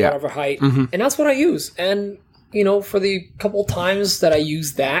raise it to the whatever height, and that's what I use. And for the couple times that I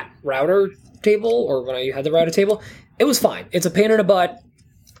used that router table, or when I had the router table, it was fine. It's a pain in the butt.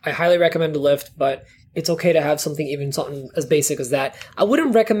 I highly recommend a lift, but it's okay to have something as basic as that. I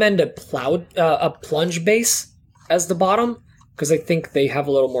wouldn't recommend a plunge base as the bottom, because I think they have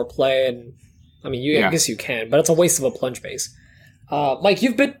a little more play, and I mean, I guess you can, but it's a waste of a plunge base. Mike,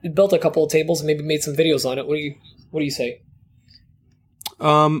 you've built a couple of tables and maybe made some videos on it. What do you say?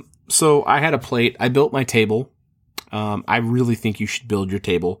 So I had a plate. I built my table. I really think you should build your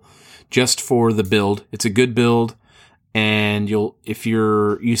table just for the build. It's a good build. And you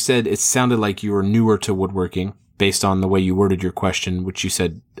said it sounded like you were newer to woodworking based on the way you worded your question, which you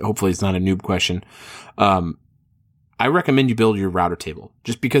said, hopefully it's not a noob question. I recommend you build your router table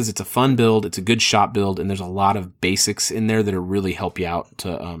just because it's a fun build. It's a good shop build, and there's a lot of basics in there that will really help you out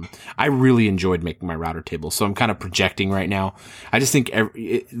I really enjoyed making my router table. So I'm kind of projecting right now. I just think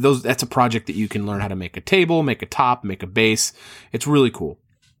that's a project that you can learn how to make a table, make a top, make a base. It's really cool.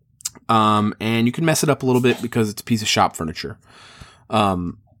 And you can mess it up a little bit because it's a piece of shop furniture.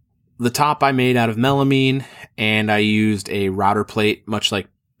 The top I made out of melamine, and I used a router plate, much like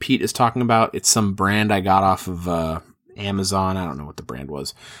Pete is talking about. It's some brand I got off of Amazon. I don't know what the brand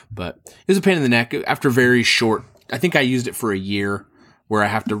was, but it was a pain in the neck. After very short, I think I used it for a year, where I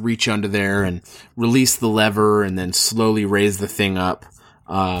have to reach under there and release the lever and then slowly raise the thing up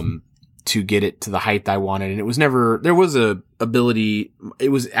to get it to the height I wanted. And it was there was a ability. It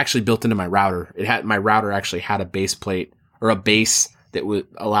was actually built into my router. My router actually had a base plate or a base that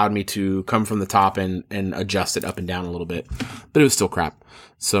allowed me to come from the top and adjust it up and down a little bit, but it was still crap.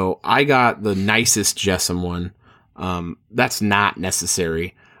 So I got the nicest Jessam one. That's not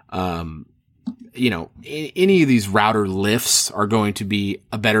necessary. Any of these router lifts are going to be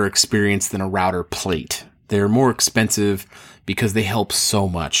a better experience than a router plate. They're more expensive because they help so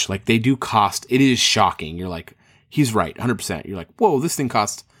much. Like, they do cost, it is shocking. You're like, he's right, 100%. You're like, whoa, this thing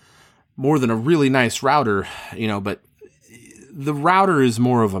costs more than a really nice router, but the router is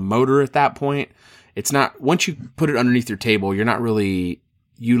more of a motor at that point. It's not, once you put it underneath your table, you're not really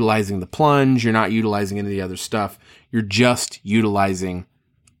utilizing the plunge. You're not utilizing any of the other stuff. You're just utilizing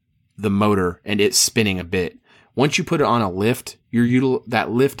the motor and it's spinning a bit. Once you put it on a lift,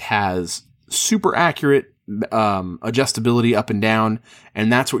 that lift has super accurate adjustability up and down,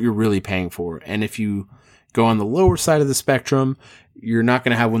 and that's what you're really paying for. And if you go on the lower side of the spectrum, you're not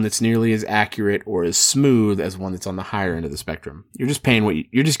going to have one that's nearly as accurate or as smooth as one that's on the higher end of the spectrum. You're just paying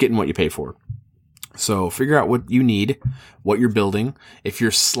you're just getting what you pay for. So figure out what you need, what you're building. If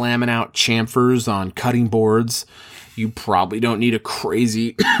you're slamming out chamfers on cutting boards, you probably don't need a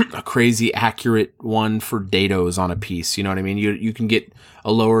crazy accurate one for dados on a piece. You know what I mean? You can get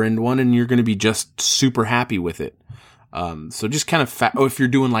a lower end one and you're going to be just super happy with it. So just kind of, if you're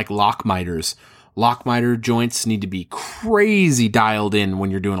doing like lock miters, lock miter joints need to be crazy dialed in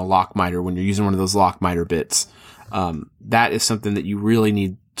when you're doing a lock miter, when you're using one of those lock miter bits. That is something that you really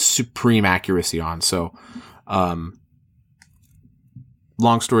need supreme accuracy on. So, long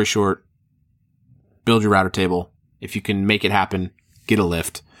story short, build your router table. If you can make it happen, get a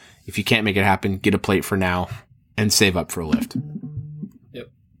lift. If you can't make it happen, get a plate for now and save up for a lift. Yep.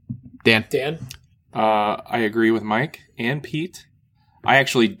 Dan? I agree with Mike and Pete. I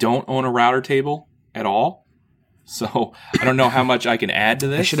actually don't own a router table at all, so I don't know how much I can add to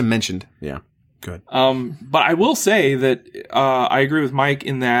this. I should have mentioned. Yeah. Good. But I will say that I agree with Mike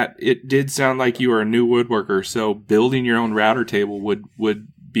in that it did sound like you are a new woodworker, so building your own router table would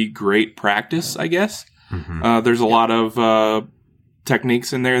be great practice, I guess. There's a lot of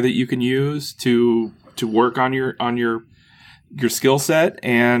techniques in there that you can use to work on your skill set,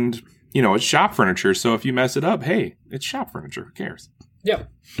 and it's shop furniture. So if you mess it up, hey, it's shop furniture. Who cares? Yep.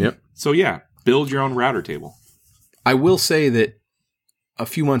 So yeah, build your own router table. I will say that a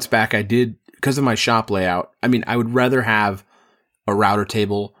few months back I did, because of my shop layout, I mean, I would rather have a router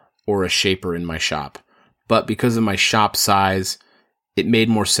table or a shaper in my shop. But because of my shop size, it made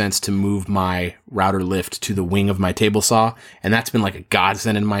more sense to move my router lift to the wing of my table saw. And that's been like a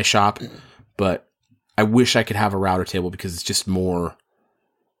godsend in my shop. But I wish I could have a router table because it's just more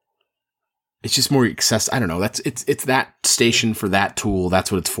accessible. I don't know. It's that station for that tool.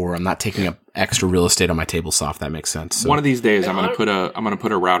 That's what it's for. I'm not taking up extra real estate on my table saw, if that makes sense. So, one of these days, I'm gonna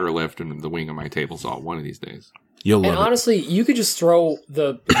put a router lift in the wing of my table saw. One of these days, you'll love it. And honestly, you could just connect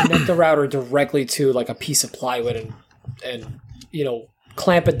the router directly to like a piece of plywood and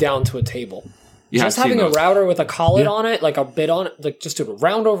clamp it down to a table. Yeah, just having a router with a collet on it, like a bit on it, like just do a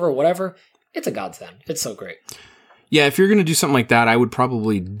round over or whatever. It's a godsend. It's so great. Yeah, if you're gonna do something like that, I would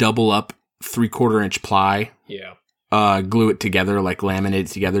probably double up 3/4 inch ply. Yeah. Glue it together, like laminate it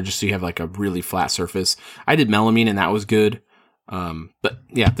together, just so you have like a really flat surface. I did melamine and that was good. But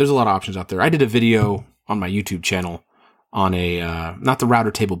yeah, there's a lot of options out there. I did a video on my YouTube channel on a, not the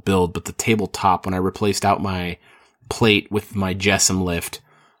router table build, but the tabletop when I replaced out my plate with my Jessam lift.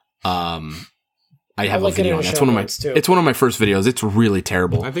 I have a video on that. It's one of my first videos. It's really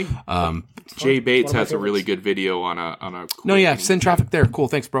terrible. I think Jay Bates has a really good video on a. No, yeah, send traffic there. Cool,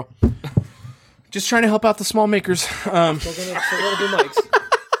 thanks, bro. Just trying to help out the small makers. Still gonna do mics.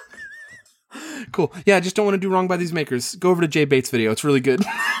 Cool. Yeah, I just don't want to do wrong by these makers. Go over to Jay Bates' video. It's really good.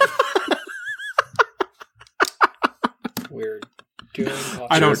 We're doing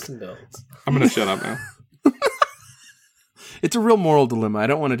I'm going to shut up now. It's a real moral dilemma. I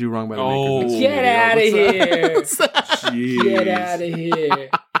don't want to do wrong by the makers. Get out of here. Get out of here.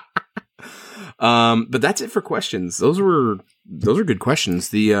 But that's it for questions. Those are good questions.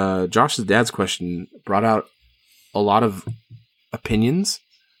 The Josh's dad's question brought out a lot of opinions.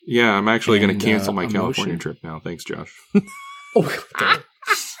 Yeah, I'm actually going to cancel my California trip now. Thanks, Josh.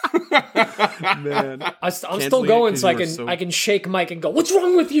 Man, I'm still going, so I can shake Mike and go, "What's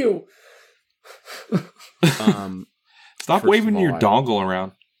wrong with you?" Stop waving your dongle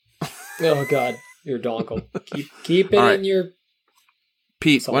around. Oh God, your dongle. Keep it in your.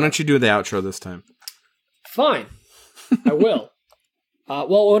 Pete, why don't you do the outro this time? Fine, I will. Well, I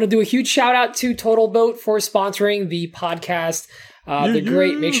want to do a huge shout out to Total Boat for sponsoring the podcast. They're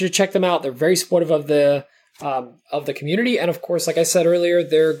great. Make sure to check them out. They're very supportive of the community, and of course, like I said earlier,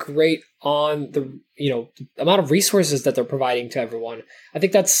 they're great on the amount of resources that they're providing to everyone. I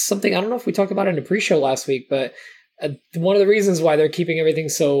think that's something I don't know if we talked about it in a pre-show last week, but one of the reasons why they're keeping everything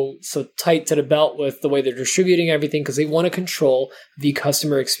so tight to the belt with the way they're distributing everything, because they want to control the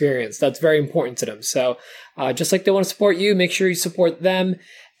customer experience. That's very important to them. So just like they want to support you, make sure you support them.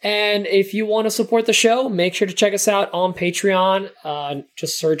 And if you want to support the show, make sure to check us out on Patreon.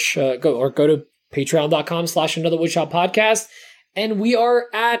 Just search, go to patreon.com/anotherwoodshop podcast. And we are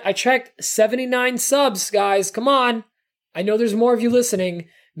at, I checked, 79 subs, guys. Come on. I know there's more of you listening.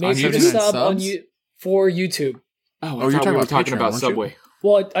 Make sure to sub on for YouTube. Oh, you're talking about Subway.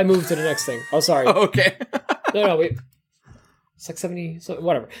 Well, I moved to the next thing. Oh, sorry. Oh, okay. No, wait. It's like 70, so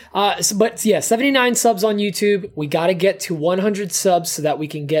whatever. But yeah, 79 subs on YouTube. We got to get to 100 subs so that we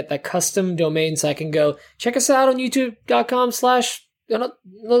can get that custom domain so I can go check us out on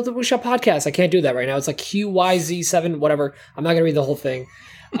youtube.com/anotherwoodshop podcast. I can't do that right now. It's like QYZ7, whatever. I'm not going to read the whole thing.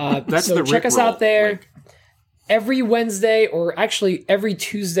 That's so the check us out there. Like. Every Wednesday, or actually every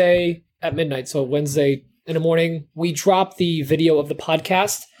Tuesday at midnight, so Wednesday in the morning, we drop the video of the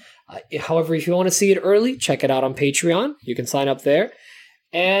podcast. However, if you want to see it early, check it out on Patreon. You can sign up there.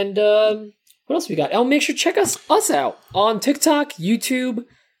 And what else we got? Oh, make sure to check us out on TikTok, YouTube,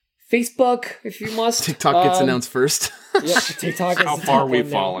 Facebook, if you must. TikTok gets announced first. Yep, TikTok is how far we've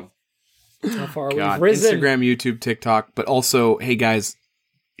fallen. How far we've risen. Instagram, YouTube, TikTok. But also, hey guys,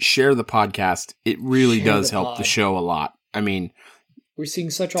 share the podcast. It really does help the show a lot. I mean, we're seeing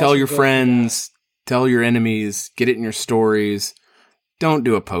such tell your friends, tell your enemies, get it in your stories. Don't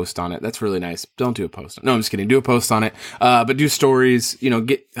do a post on it. That's really nice. Don't do a post. No, I'm just kidding. Do a post on it. But do stories.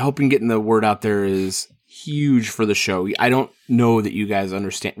 Helping getting the word out there is huge for the show. I don't know that you guys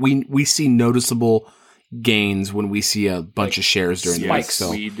understand. We see noticeable gains when we see a bunch of shares during the week. So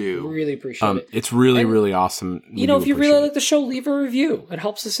we do. Really appreciate it. It's really, really awesome. If you really like the show, leave a review. It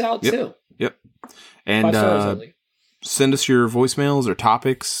helps us out too. Yep. And send us your voicemails or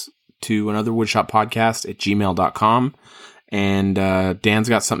topics to anotherwoodshoppodcast@gmail.com. And Dan's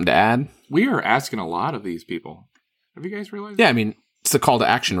got something to add. We are asking a lot of these people. Have you guys realized? Yeah, I mean, it's a call to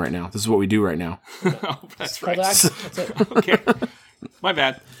action right now. This is what we do right now. Oh, that's right. That's it. Okay. My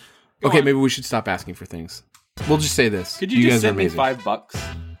bad. Go Okay, on. maybe we should stop asking for things. We'll just say this. Could you just guys are send me amazing. $5?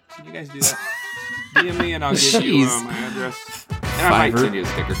 Could you guys do that? DM me and I'll give you Jeez. my address. And I might Fiverr. send you a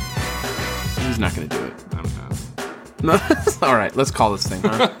sticker. He's not going to do it. I'm not. No. All right, let's call this thing,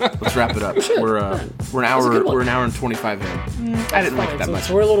 huh? Let's wrap it up. We're an hour. good one. We're an hour and 25 in. I didn't like it that so, much.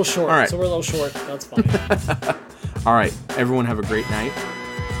 So we're a little short. All right. So we're a little short. That's fine. All right, everyone, have a great night.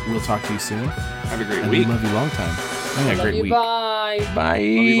 We'll talk to you soon. Have a great And week. we love you long time. I had a Love great you, week. bye. Bye. Love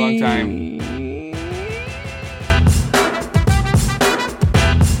you long time.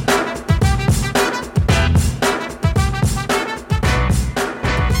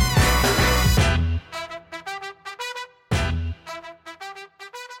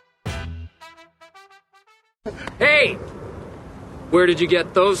 Hey! Where did you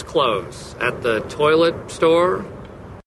get those clothes? At the toilet store?